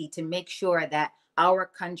patriotic duty to make sure that our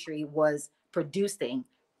country was producing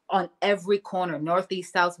on every corner,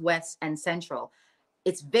 northeast, southwest, and central.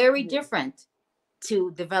 It's very Yes. different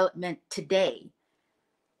to development today.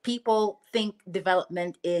 People think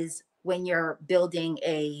development is when you're building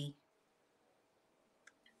a,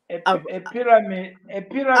 A a pyramid in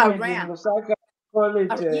ramp. Lusaka, call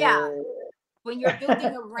it. Yeah, when you're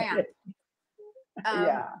building a ramp,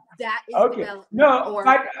 Yeah. that is Okay. development. No, Or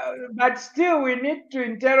but still, we need to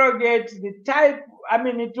interrogate the type. I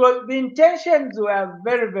mean, it was the intentions were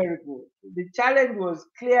very, very good. The challenge was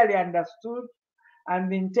clearly understood,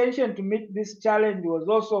 and the intention to meet this challenge was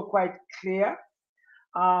also quite clear,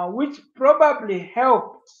 which probably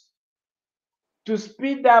helped to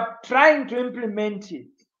speed up trying to implement it.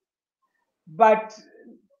 But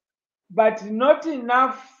not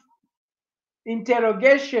enough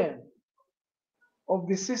interrogation of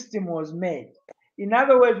the system was made. In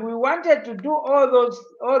other words, we wanted to do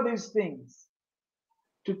all these things,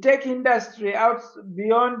 to take industry out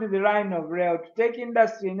beyond the line of rail, to take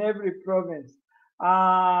industry in every province,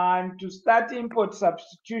 and to start import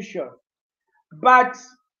substitution. But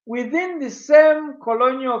within the same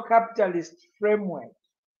colonial capitalist framework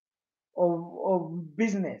of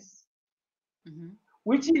business, Mhm.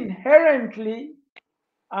 which inherently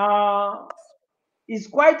is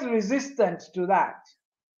quite resistant to that.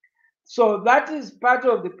 So that is part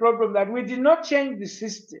of the problem, that we did not change the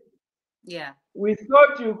system. Yeah, We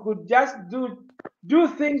thought you could just do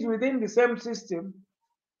things within the same system,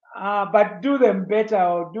 but do them better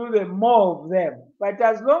or do them more of them. But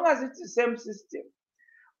as long as it's the same system,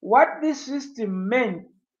 what this system meant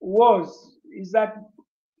is that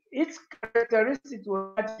its characteristic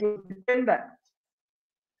was that it was dependent.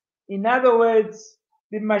 In other words,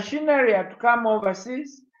 the machinery had to come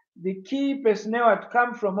overseas, the key personnel had to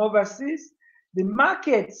come from overseas, the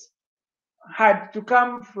markets had to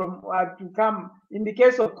come, in the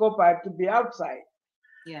case of copper, had to be outside.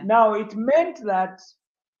 yeah, Now, it meant that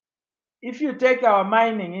if you take our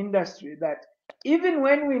mining industry, that even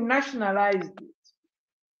when we nationalized it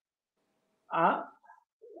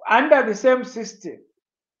under the same system,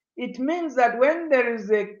 it means that when there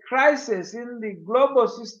is a crisis in the global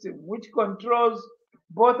system which controls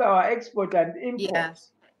both our export and yeah,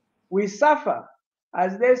 imports, we suffer.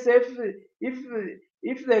 As they say,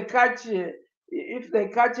 if they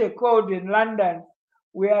catch a cold in London,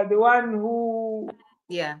 we are the one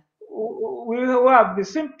yeah, who have the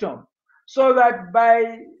symptom. So that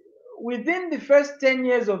within the first 10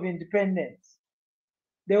 years of independence,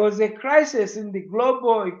 there was a crisis in the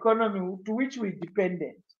global economy to which we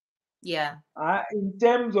depended. yeah. In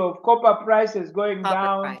terms of copper prices going Copper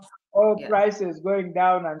down, price. oil Yeah, prices going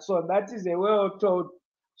down, and so on. That is a well told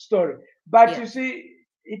story. But yeah, you see,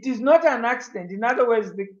 it is not an accident. In other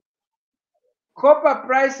words, the copper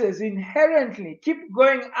prices inherently keep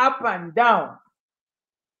going up and down,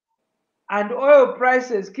 and oil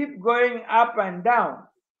prices keep going up and down.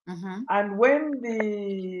 mm-hmm. And when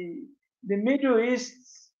the Middle East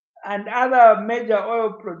and other major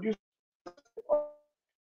oil producers,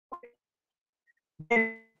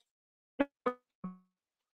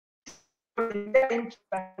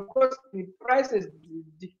 because the prices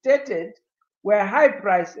dictated were high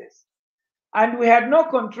prices, and we had no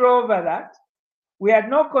control over that. We had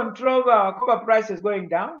no control over our copper prices going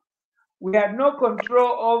down. We had no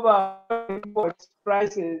control over import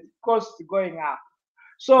prices, costs going up.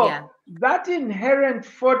 Yeah, So that inherent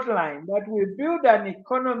fault line, that we build an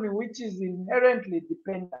economy which is inherently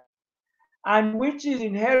dependent and which is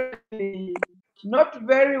inherently not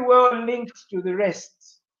very well linked to the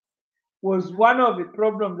rest, was mm-hmm. one of the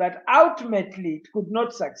problems that ultimately it could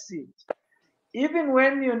not succeed. Even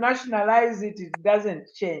when you nationalize it, it doesn't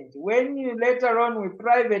change. When you later on we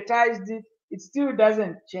privatized it, it still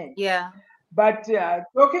doesn't change. Yeah, But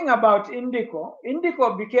talking about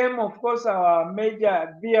Indico became, of course, our major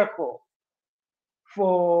vehicle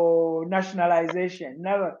for nationalization.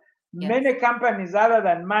 Now, yes, many companies other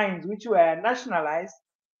than mines, which were nationalized,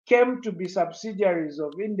 came to be subsidiaries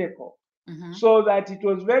of Indico. so that it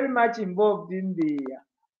was very much involved in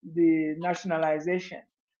the nationalization.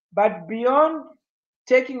 But beyond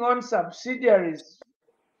taking on subsidiaries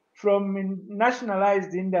from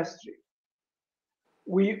nationalized industry,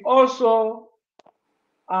 we also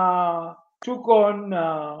took on,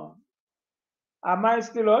 am I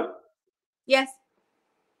still on? Yes.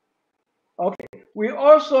 Okay. We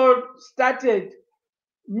also started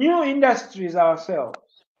new industries ourselves.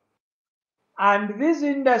 And these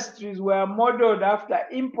industries were modeled after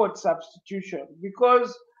import substitution,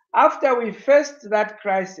 because after we faced that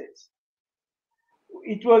crisis,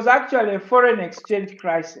 it was actually a foreign exchange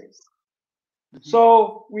crisis.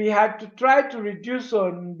 So we had to try to reduce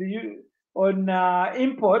on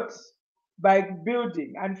imports by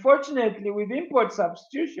building. Unfortunately, with import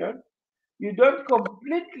substitution, you don't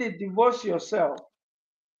completely divorce yourself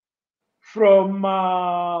from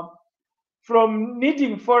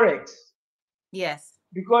needing forex. Yes.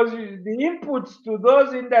 Because the inputs to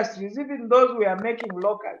those industries, even those we are making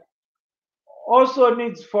locally, also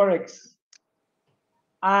needs forex.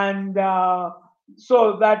 And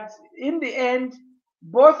so that in the end,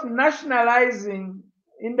 both nationalizing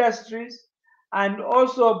industries and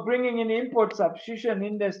also bringing in import substitution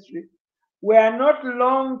industry were not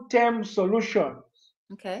long-term solutions.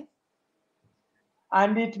 Okay.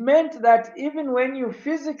 And it meant that even when you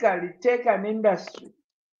physically take an industry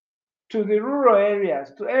to the rural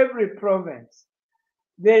areas, to every province,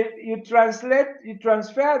 you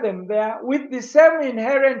transfer them there with the same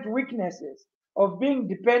inherent weaknesses of being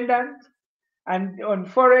dependent and on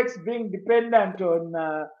forex, being dependent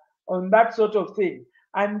on that sort of thing.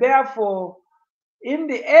 And therefore, in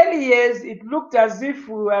the early years, it looked as if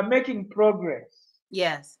we were making progress.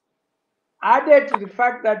 Yes. Added to the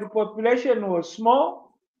fact that the population was small,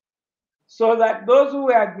 so that those who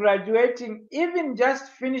were graduating, even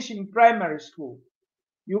just finishing primary school,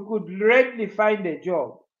 you could readily find a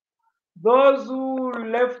job. Those who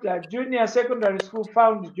left a junior secondary school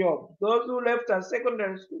found jobs. Those who left a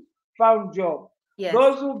secondary school found jobs. Yes.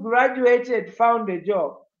 Those who graduated found a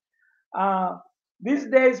job. These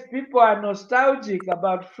days, people are nostalgic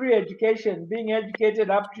about free education, being educated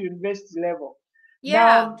up to university level. Yeah.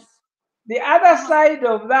 Now, the other side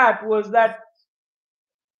of that was that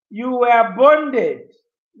you were bonded,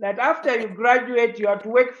 that after you graduate, you have to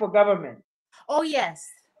work for government. Oh, yes.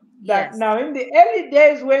 That Yes. now, in the early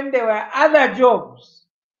days when there were other jobs,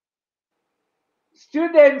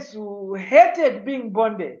 students who hated being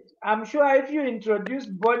bonded, I'm sure if you introduce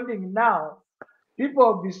bonding now, people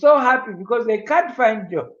will be so happy because they can't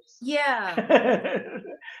find jobs. Yeah.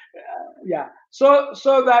 Yeah. So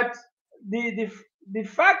that the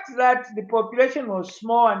fact that the population was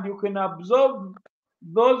small and you can absorb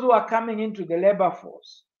those who are coming into the labor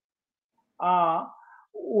force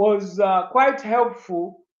was quite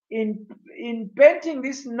helpful in painting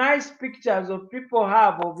these nice pictures of people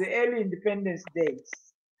have of the early independence days.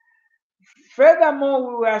 Furthermore,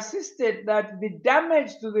 we were assisted that the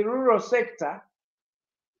damage to the rural sector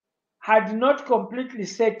had not completely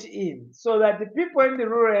set in, so that the people in the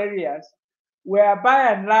rural areas were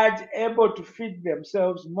by and large able to feed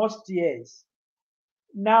themselves most years.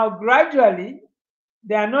 Now, gradually,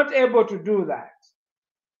 they are not able to do that,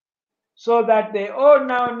 so that they all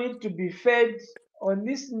now need to be fed on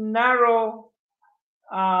this narrow,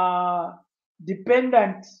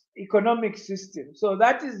 dependent economic system. So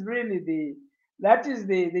that is really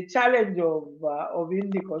the challenge of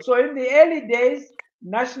Indigo. So in the early days,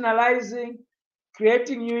 nationalizing,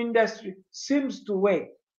 creating new industry seems to work.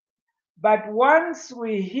 But once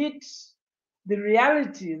we hit the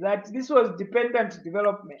reality that this was dependent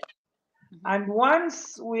development, and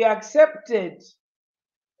once we accepted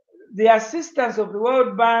the assistance of the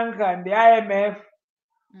World Bank and the IMF,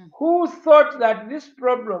 who thought that this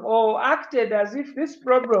problem, or acted as if this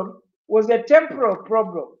problem was a temporal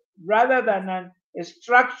problem rather than a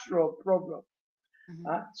structural problem.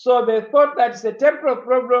 So they thought that it's a temporal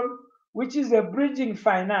problem, which is a bridging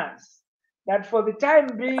finance, that for the time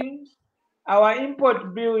being, our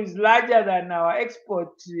import bill is larger than our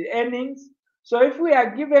export earnings. So if we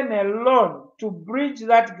are given a loan to bridge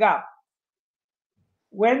that gap,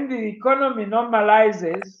 when the economy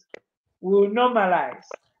normalizes, we will normalize.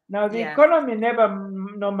 Now, the economy never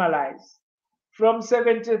normalized. From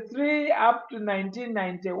 73 up to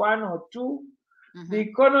 1991 or 2, the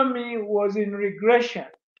economy was in regression.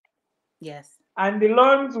 Yes. And the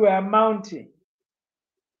loans were mounting.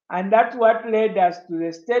 And that's what led us to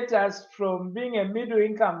the status from being a middle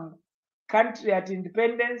income country at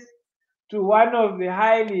independence to one of the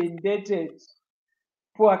highly indebted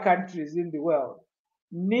poor countries in the world,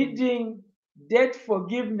 needing debt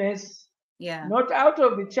forgiveness Yeah. not out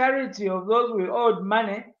of the charity of those we owed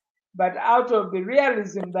money, but out of the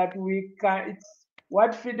realism that we can. It's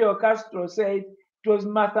what Fidel Castro said. It was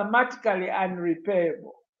mathematically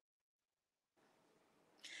unrepayable.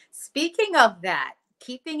 Speaking of that,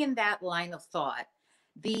 keeping in that line of thought,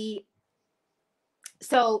 the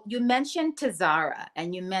so you mentioned Tazara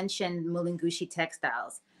and you mentioned Mulungushi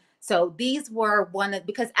textiles. So these were one of,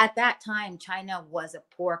 because at that time China was a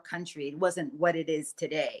poor country. It wasn't what it is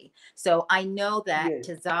today. So I know that Yes.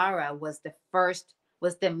 Tazara was the first,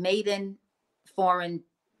 was the maiden foreign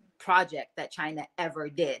project that China ever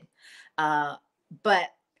did. Uh, but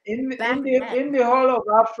back then, In the whole of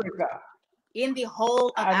Africa, in the whole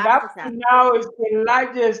of and up to Africa, now, it's the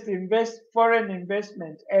largest foreign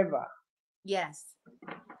investment ever. yes.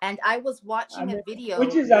 And I was I watching a mean, which video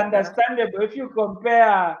is there. understandable if you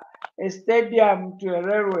compare a stadium to a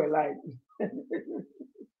railway line.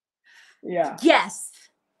 Yeah. Yes,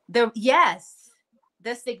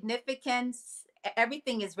 the significance,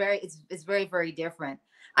 everything is very, very different.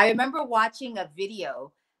 I remember watching a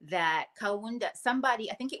video that Kaunda, somebody,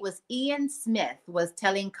 I think it was Ian Smith, was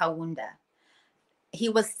telling Kaunda. He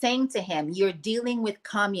was saying to him, "You're dealing with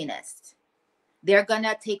communists. They're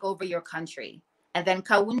gonna take over your country." And then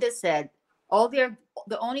Kaunda said,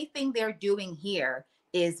 the only thing they're doing here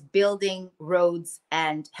is building roads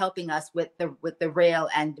and helping us with the rail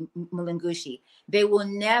and Mulungushi. They will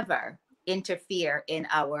never interfere in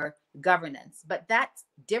our governance. But that's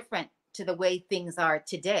different to the way things are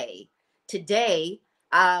today. Today,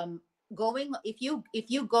 going if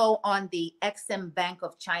you go on the Exim Bank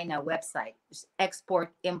of China website,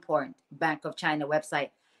 Export Import Bank of China website,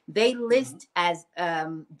 they list as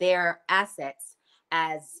their assets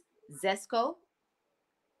as ZESCO,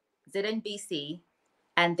 ZNBC,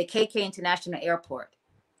 and the KK International Airport,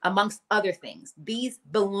 amongst other things. These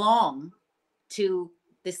belong to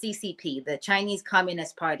the CCP, the Chinese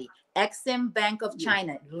Communist Party. Exim Bank of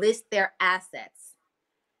China list their assets.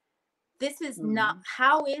 This is not,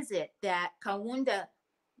 how is it that Kaunda,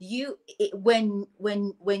 when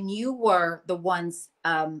you were the ones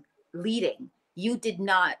leading, you did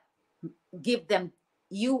not give them,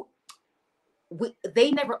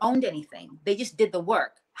 they never owned anything. They just did the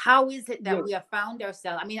work. How is it that Yes. we have found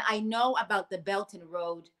ourselves? I mean, I know about the Belt and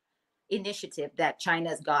Road initiative that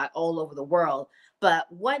China's got all over the world, but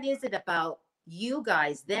what is it about you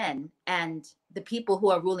guys then and the people who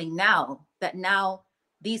are ruling now that now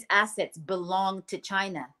these assets belong to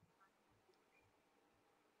China?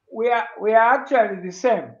 We are actually the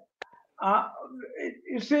same. Uh,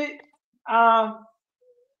 you see,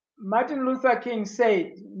 Martin Luther King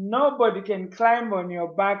said, "Nobody can climb on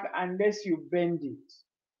your back unless you bend it."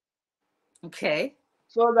 Okay.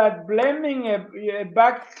 So that blaming a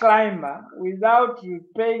back climber without you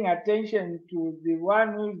paying attention to the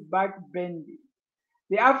one who's back bending,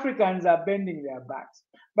 the Africans are bending their backs.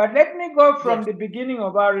 But let me go from Yes. the beginning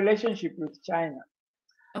of our relationship with China.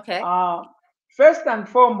 Okay. First and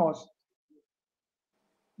foremost,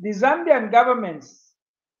 the Zambian governments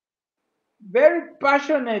very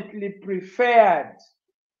passionately preferred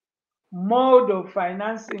mode of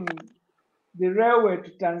financing the railway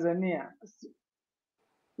to Tanzania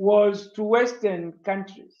was to Western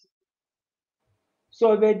countries.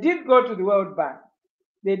 So they did go to the World Bank,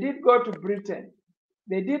 they did go to Britain,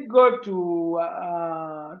 they did go to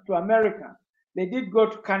America, they did go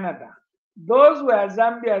to Canada. Those were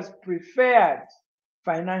Zambia's preferred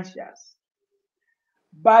financiers,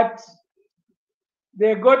 but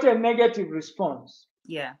they got a negative response.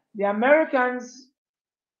 Yeah. The Americans'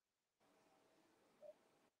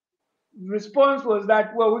 response was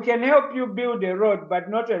that, well, we can help you build a road, but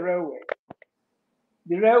not a railway.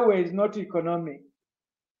 The railway is not economic.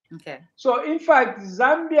 Okay. So, in fact,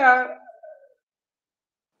 Zambia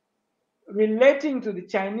relating to the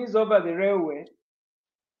Chinese over the railway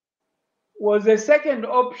was a second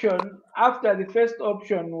option after the first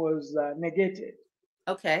option was negated.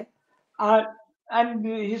 Okay. And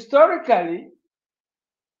historically,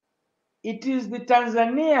 it is the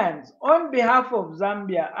Tanzanians on behalf of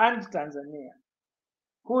Zambia and Tanzania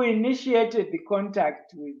who initiated the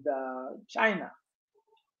contact with China.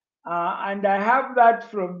 And I have that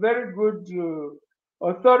from very good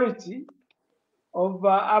authority of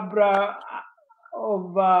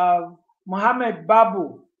Mohammed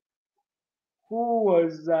Babu, who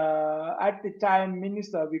was at the time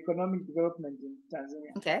Minister of Economic Development in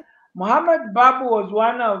Tanzania. Okay. Mohammed Babu was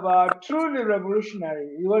one of our truly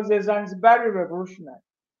revolutionary. He was a Zanzibari revolutionary.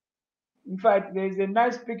 In fact, there's a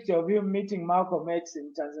nice picture of him meeting Malcolm X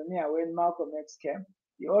in Tanzania when Malcolm X came.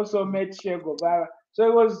 He also met Che Guevara. So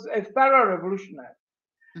he was a thorough revolutionary.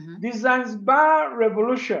 The Zanzibar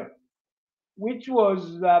revolution which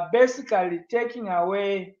was basically taking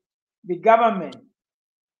away the government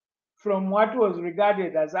from what was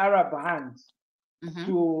regarded as Arab hands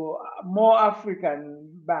to more African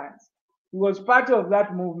bands. He was part of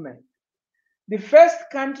that movement. The first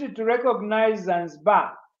country to recognize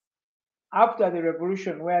Zanzibar after the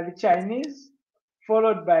revolution were the Chinese,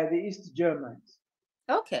 followed by the East Germans.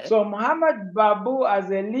 Okay. So Muhammad Babu, as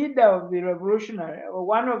a leader of the revolutionary, or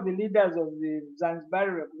one of the leaders of the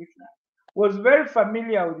Zanzibari revolutionary, was very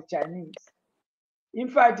familiar with the Chinese. In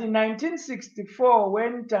fact, in 1964,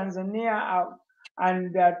 when Tanzania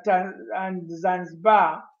and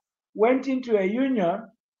Zanzibar went into a union,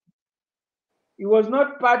 he was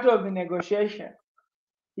not part of the negotiation.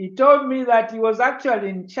 He told me that he was actually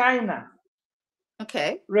in China,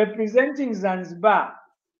 okay, representing Zanzibar,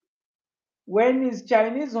 when his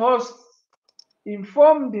Chinese hosts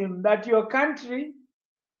informed him that your country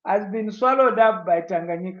has been swallowed up by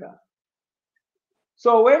Tanganyika.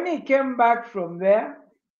 So when he came back from there,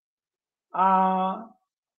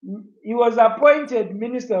 he was appointed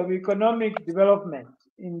Minister of Economic Development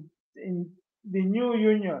in the new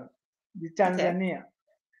union, the Tanzania. Okay.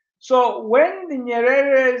 So when the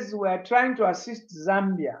Nyereres were trying to assist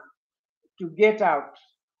Zambia to get out,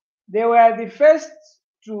 they were the first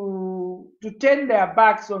to turn their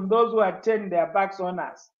backs on those who had turned their backs on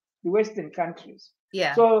us, the Western countries.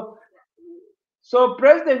 Yeah. So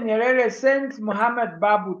President Nyerere sent Muhammad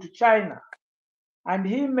Babu to China, and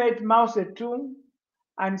he met Mao Zedong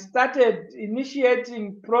and started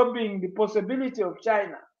initiating, probing the possibility of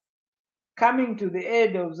China coming to the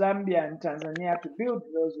aid of Zambia and Tanzania to build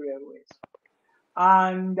those railways.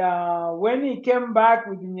 And when he came back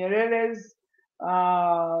with Nyerere's,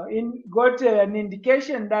 got an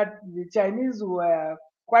indication that the Chinese were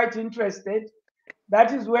quite interested.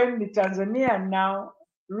 That is when the Tanzanians now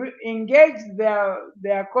engaged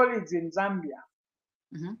their colleagues in Zambia.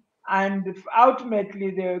 And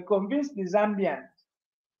ultimately they convinced the Zambians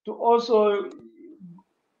to also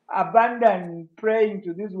abandon praying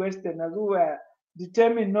to these Westerners who were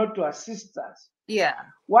determined not to assist us. Yeah.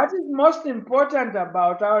 What is most important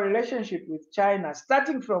about our relationship with China,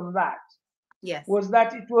 starting from that, yes, was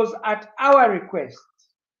that it was at our request.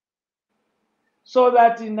 So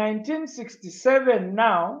that in 1967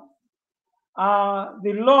 now,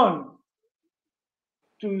 the loan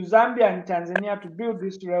to Zambia and Tanzania to build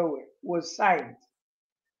this railway was signed.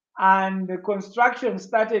 And the construction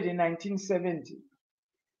started in 1970.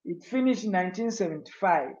 It finished in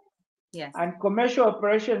 1975. Yes. And commercial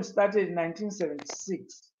operations started in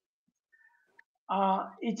 1976.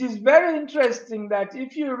 It is very interesting that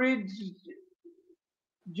if you read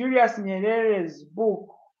Julius Nyerere's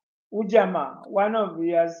book, Ujamaa,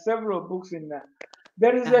 he has several books in there.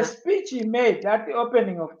 There is a speech he made at the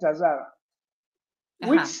opening of Tazara,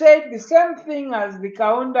 which said the same thing as the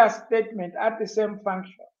Kaunda statement at the same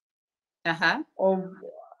function. And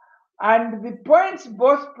the points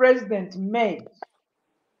both presidents made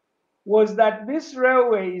was that this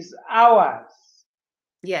railway is ours.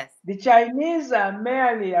 Yes. The Chinese are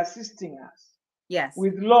merely assisting us. Yes.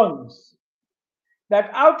 With loans.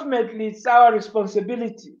 That ultimately it's our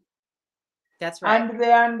responsibility. That's right. And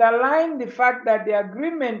they underlined the fact that the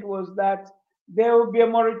agreement was that there will be a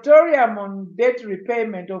moratorium on debt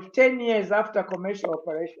repayment of 10 years after commercial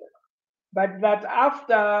operation. But that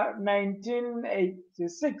after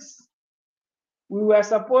 1986, we were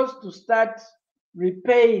supposed to start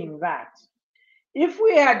repaying that. If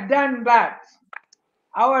we had done that,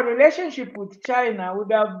 our relationship with China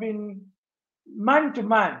would have been man to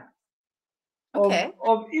man,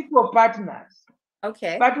 of equal partners.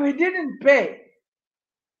 Okay. But we didn't pay.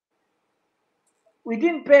 We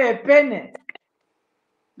didn't pay a penny.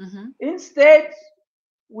 Instead,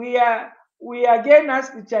 we again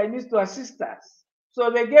asked the Chinese to assist us. So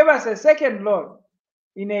they gave us a second loan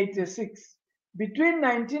in 86. Between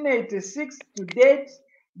 1986 to date,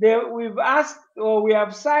 we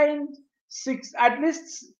have signed at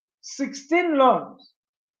least 16 loans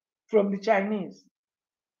from the Chinese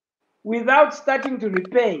without starting to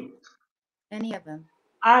repay any of them.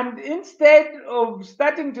 And instead of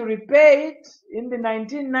starting to repay it in the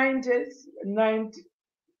 1990s,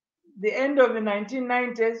 the end of the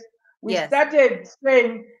 1990s, we started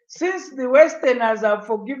saying, since the Westerners have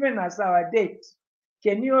forgiven us our debt,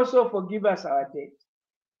 can you also forgive us our debt?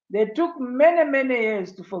 They took many, many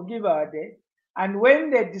years to forgive our debt. And when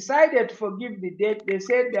they decided to forgive the debt, they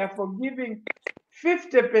said they are forgiving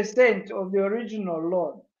 50% of the original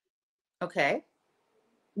loan. Okay.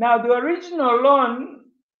 Now, the original loan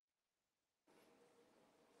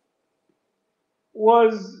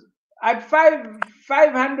was at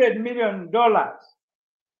 $500 million.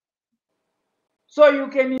 So you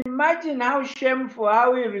can imagine how shameful,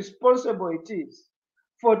 how irresponsible it is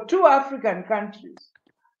for two African countries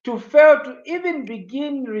to fail to even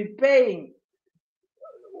begin repaying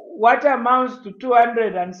what amounts to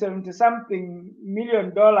 $270 something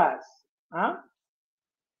million, huh?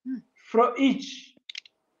 For each,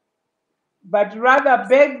 but rather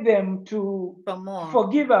beg them to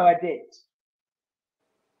forgive our debt.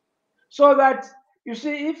 So that, you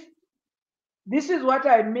see, if this is what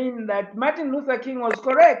I mean, that Martin Luther King was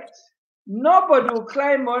correct. Nobody will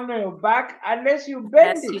climb on your back unless you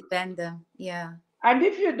bend it. You bend them, yeah. And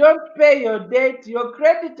if you don't pay your debt, your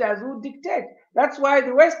creditors will dictate. That's why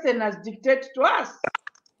the Westerners dictate to us.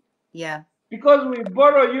 Yeah. Because we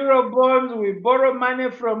borrow Euro bonds, we borrow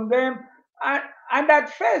money from them. And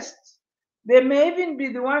at first, they may even be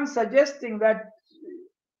the ones suggesting that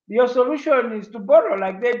your solution is to borrow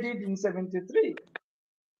like they did in 73.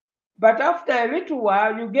 But after a little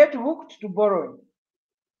while, you get hooked to borrowing.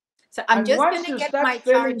 So I'm just once going you to get start my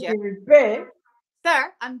failing charger. to repay,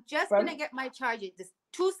 Sir, I'm just going to get my charger. Just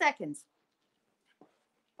 2 seconds.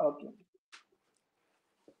 Okay.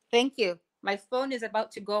 Thank you. My phone is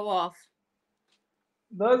about to go off.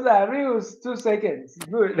 Those are real 2 seconds.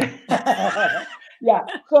 Good. Yeah.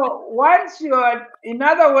 So once you're, in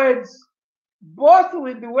other words, both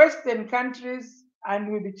with the Western countries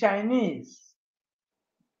and with the Chinese,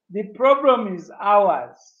 the problem is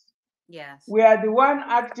ours. Yes. We are the one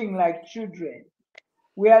acting like children.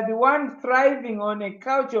 We are the one thriving on a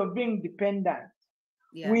culture of being dependent.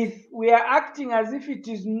 Yes. We are acting as if it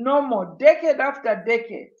is normal, decade after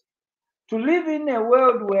decade, to live in a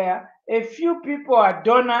world where a few people are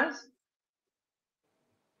donors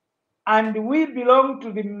and we belong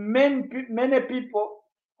to the many people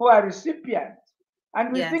who are recipients,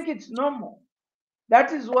 and we think it's normal.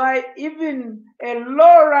 That is why even a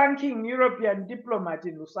low-ranking European diplomat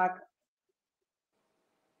in Lusaka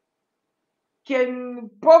can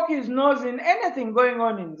poke his nose in anything going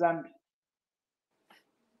on in Zambia.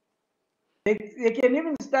 They can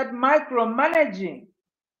even start micromanaging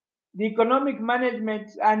the economic management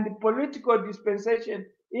and the political dispensation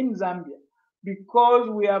in Zambia, because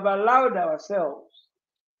we have allowed ourselves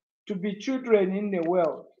to be children in the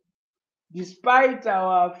world, despite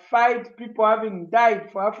our fight, people having died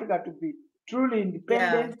for Africa to be truly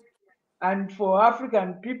independent, and for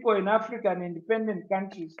African people in African independent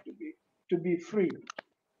countries to be free.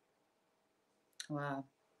 Wow.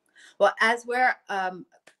 Well, as we're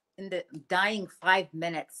in the dying 5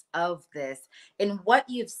 minutes of this, in what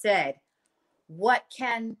you've said, what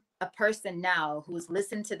can a person now who's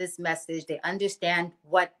listened to this message, they understand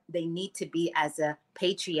what they need to be as a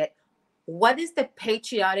patriot, what is the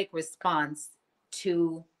patriotic response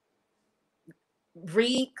to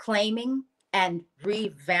reclaiming and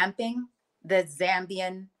revamping the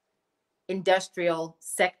Zambian industrial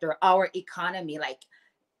sector, our economy? Like,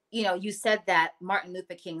 you know, you said that Martin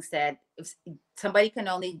Luther King said, if somebody can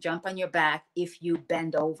only jump on your back if you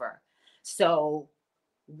bend over. So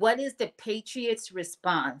what is the Patriots'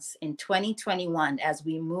 response in 2021 as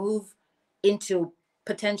we move into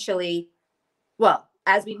potentially, well,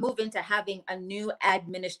 as we move into having a new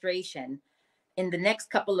administration in the next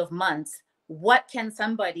couple of months? What can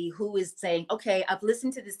somebody who is saying, okay, I've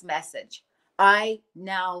listened to this message, I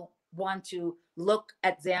now want to look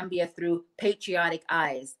at Zambia through patriotic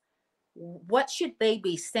eyes, what should they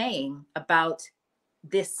be saying about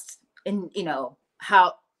this, in, you know,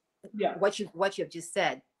 how, what you've just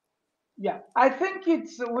said? Yeah, I think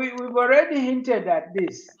we've already hinted at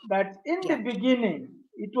this, that in the beginning,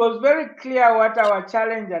 it was very clear what our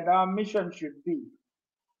challenge and our mission should be.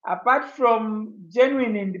 Apart from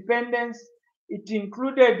genuine independence, it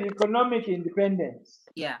included economic independence.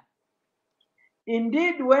 Yeah.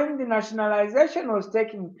 Indeed, when the nationalization was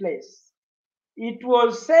taking place, it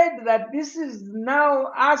was said that this is now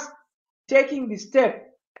us taking the step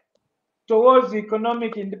towards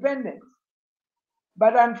economic independence.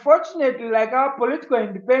 But unfortunately, like our political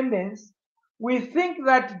independence, we think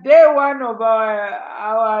that day one of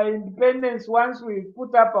our independence, once we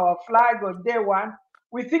put up our flag on day one,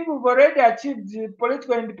 we think we've already achieved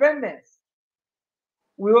political independence.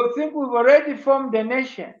 We think we've already formed a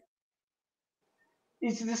nation.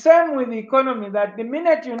 It's the same with the economy, that the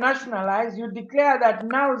minute you nationalize, you declare that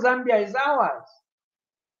now Zambia is ours.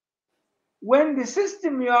 When the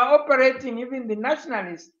system you are operating, even the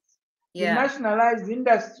nationalists, the nationalized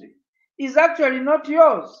industry, is actually not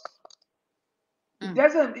yours.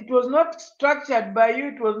 It was not structured by you,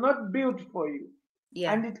 it was not built for you.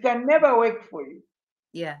 And it can never work for you.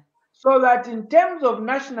 So that in terms of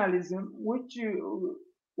nationalism, what you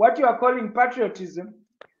are calling patriotism,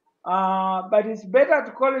 But it's better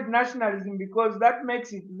to call it nationalism because that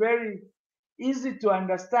makes it very easy to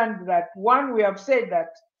understand that, one, we have said that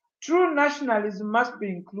true nationalism must be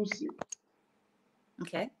inclusive.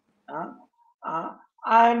 Okay.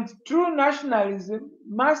 And true nationalism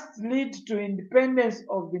must lead to independence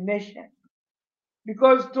of the nation.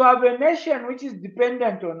 Because to have a nation which is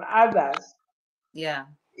dependent on others, Yeah.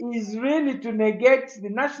 is really to negate the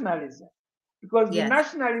nationalism. Because the Yes.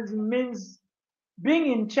 nationalism means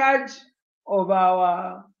being in charge of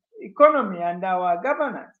our economy and our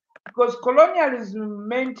governance. Because colonialism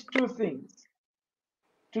meant two things: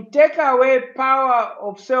 to take away power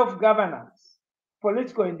of self-governance,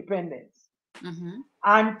 political independence, Mm-hmm.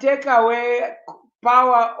 and take away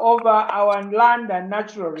power over our land and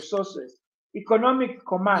natural resources, economic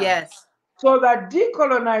command. Yes. So that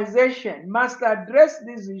decolonization must address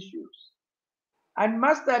these issues and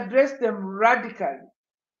must address them radically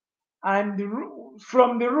and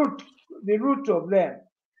from the root of them.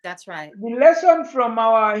 That's right. The lesson from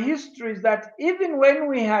our history is that even when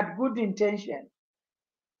we had good intention,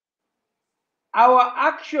 our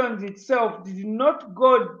actions itself did not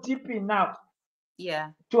go deep enough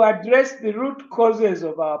Yeah. to address the root causes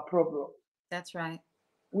of our problem. That's right.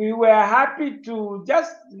 We were happy to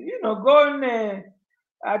just, go on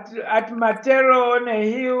at Matero on a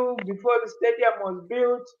hill before the stadium was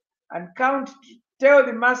built and tell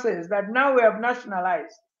the masses that now we have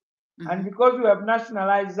nationalized. And Mm-hmm. because we have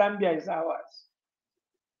nationalized, Zambia is ours.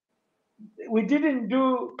 We didn't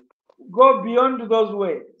go beyond those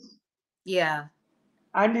words. Yeah.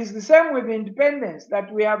 And it's the same with independence,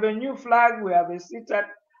 that we have a new flag, we have a seat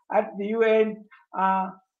at the UN,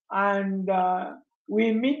 and we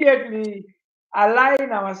immediately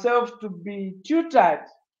align ourselves to be tutored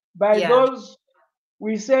by Yeah. those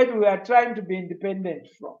we said we are trying to be independent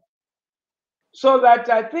from. So that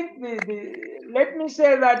I think let me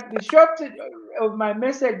say that the short of my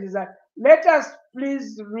message is that let us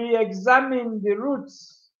please re-examine the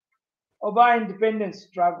roots of our independence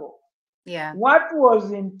struggle. Yeah. What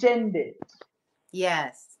was intended?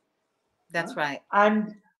 Yes. That's right.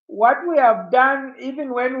 And what we have done,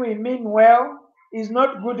 even when we mean well, is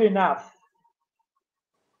not good enough.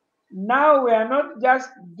 Now we are not just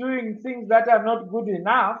doing things that are not good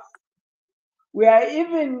enough. We are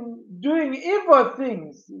even doing evil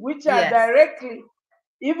things which are Yes. directly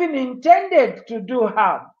even intended to do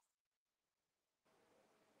harm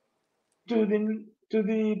to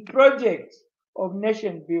the project of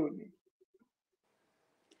nation building.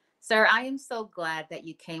 Sir, I am so glad that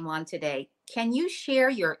you came on today. Can you share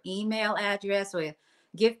your email address or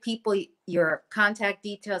give people your contact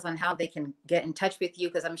details on how they can get in touch with you?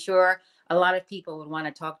 Because I'm sure a lot of people would want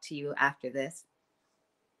to talk to you after this.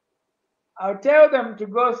 I'll tell them to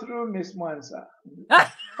go through Miss Mwansa.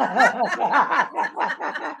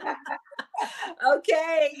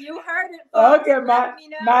 Okay, you heard it, folks. Okay, Let me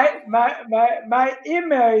know. my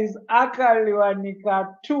email is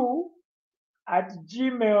akaliwanika2 at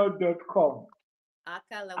gmail.com.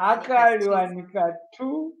 Akalawanika2.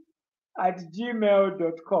 Akaliwanika2 at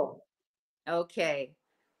gmail.com. Okay.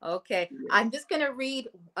 Okay. Yes. I'm just going to read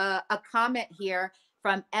a comment here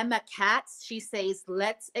from Emma Katz. She says,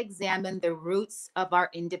 let's examine the roots of our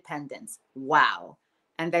independence. Wow.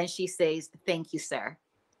 And then she says, thank you, sir.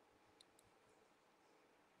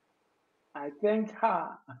 I thank her.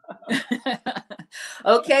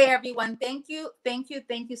 Okay, everyone. Thank you. Thank you.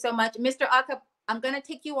 Thank you so much. Mr. Aka, I'm going to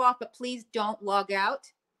take you off, but please don't log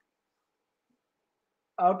out.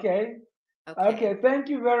 Okay. Okay. Thank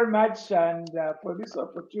you very much and for this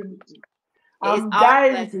opportunity. It's I'm our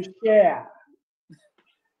dying pleasure. to share.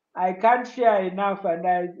 I can't share enough, and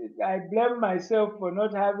I blame myself for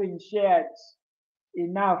not having shared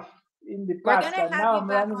enough in the We're past, going to and have now you I'm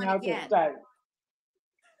back running on out of again. time.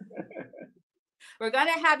 We're going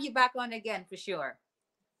to have you back on again for sure.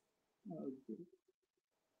 Okay.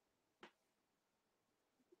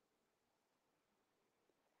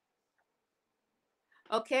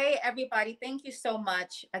 Okay, everybody, thank you so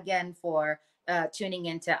much again for tuning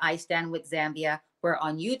into I Stand with Zambia. We're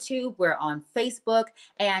on YouTube, we're on Facebook,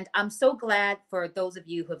 and I'm so glad for those of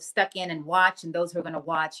you who have stuck in and watched, and those who are going to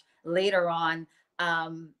watch later on.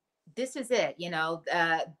 This is it,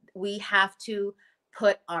 we have to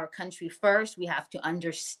put our country first. We have to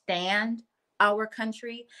understand our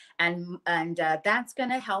country, and that's going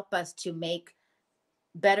to help us to make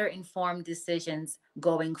better informed decisions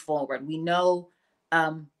going forward. We know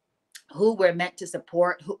who we're meant to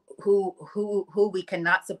support, who we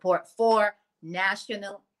cannot support for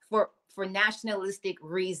nationalistic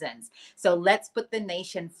reasons. So let's put the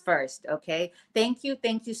nation first. Okay. Thank you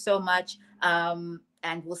so much. And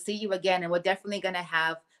we'll see you again. And we're definitely going to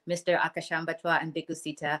have Mr. Akashambatwa and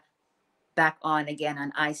Mbikusita back on again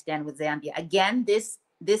on I Stand with Zambia. Again, this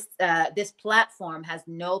platform has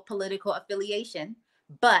no political affiliation,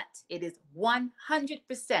 but it is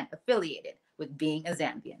 100% affiliated with being a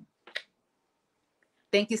Zambian.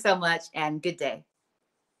 Thank you so much and good day.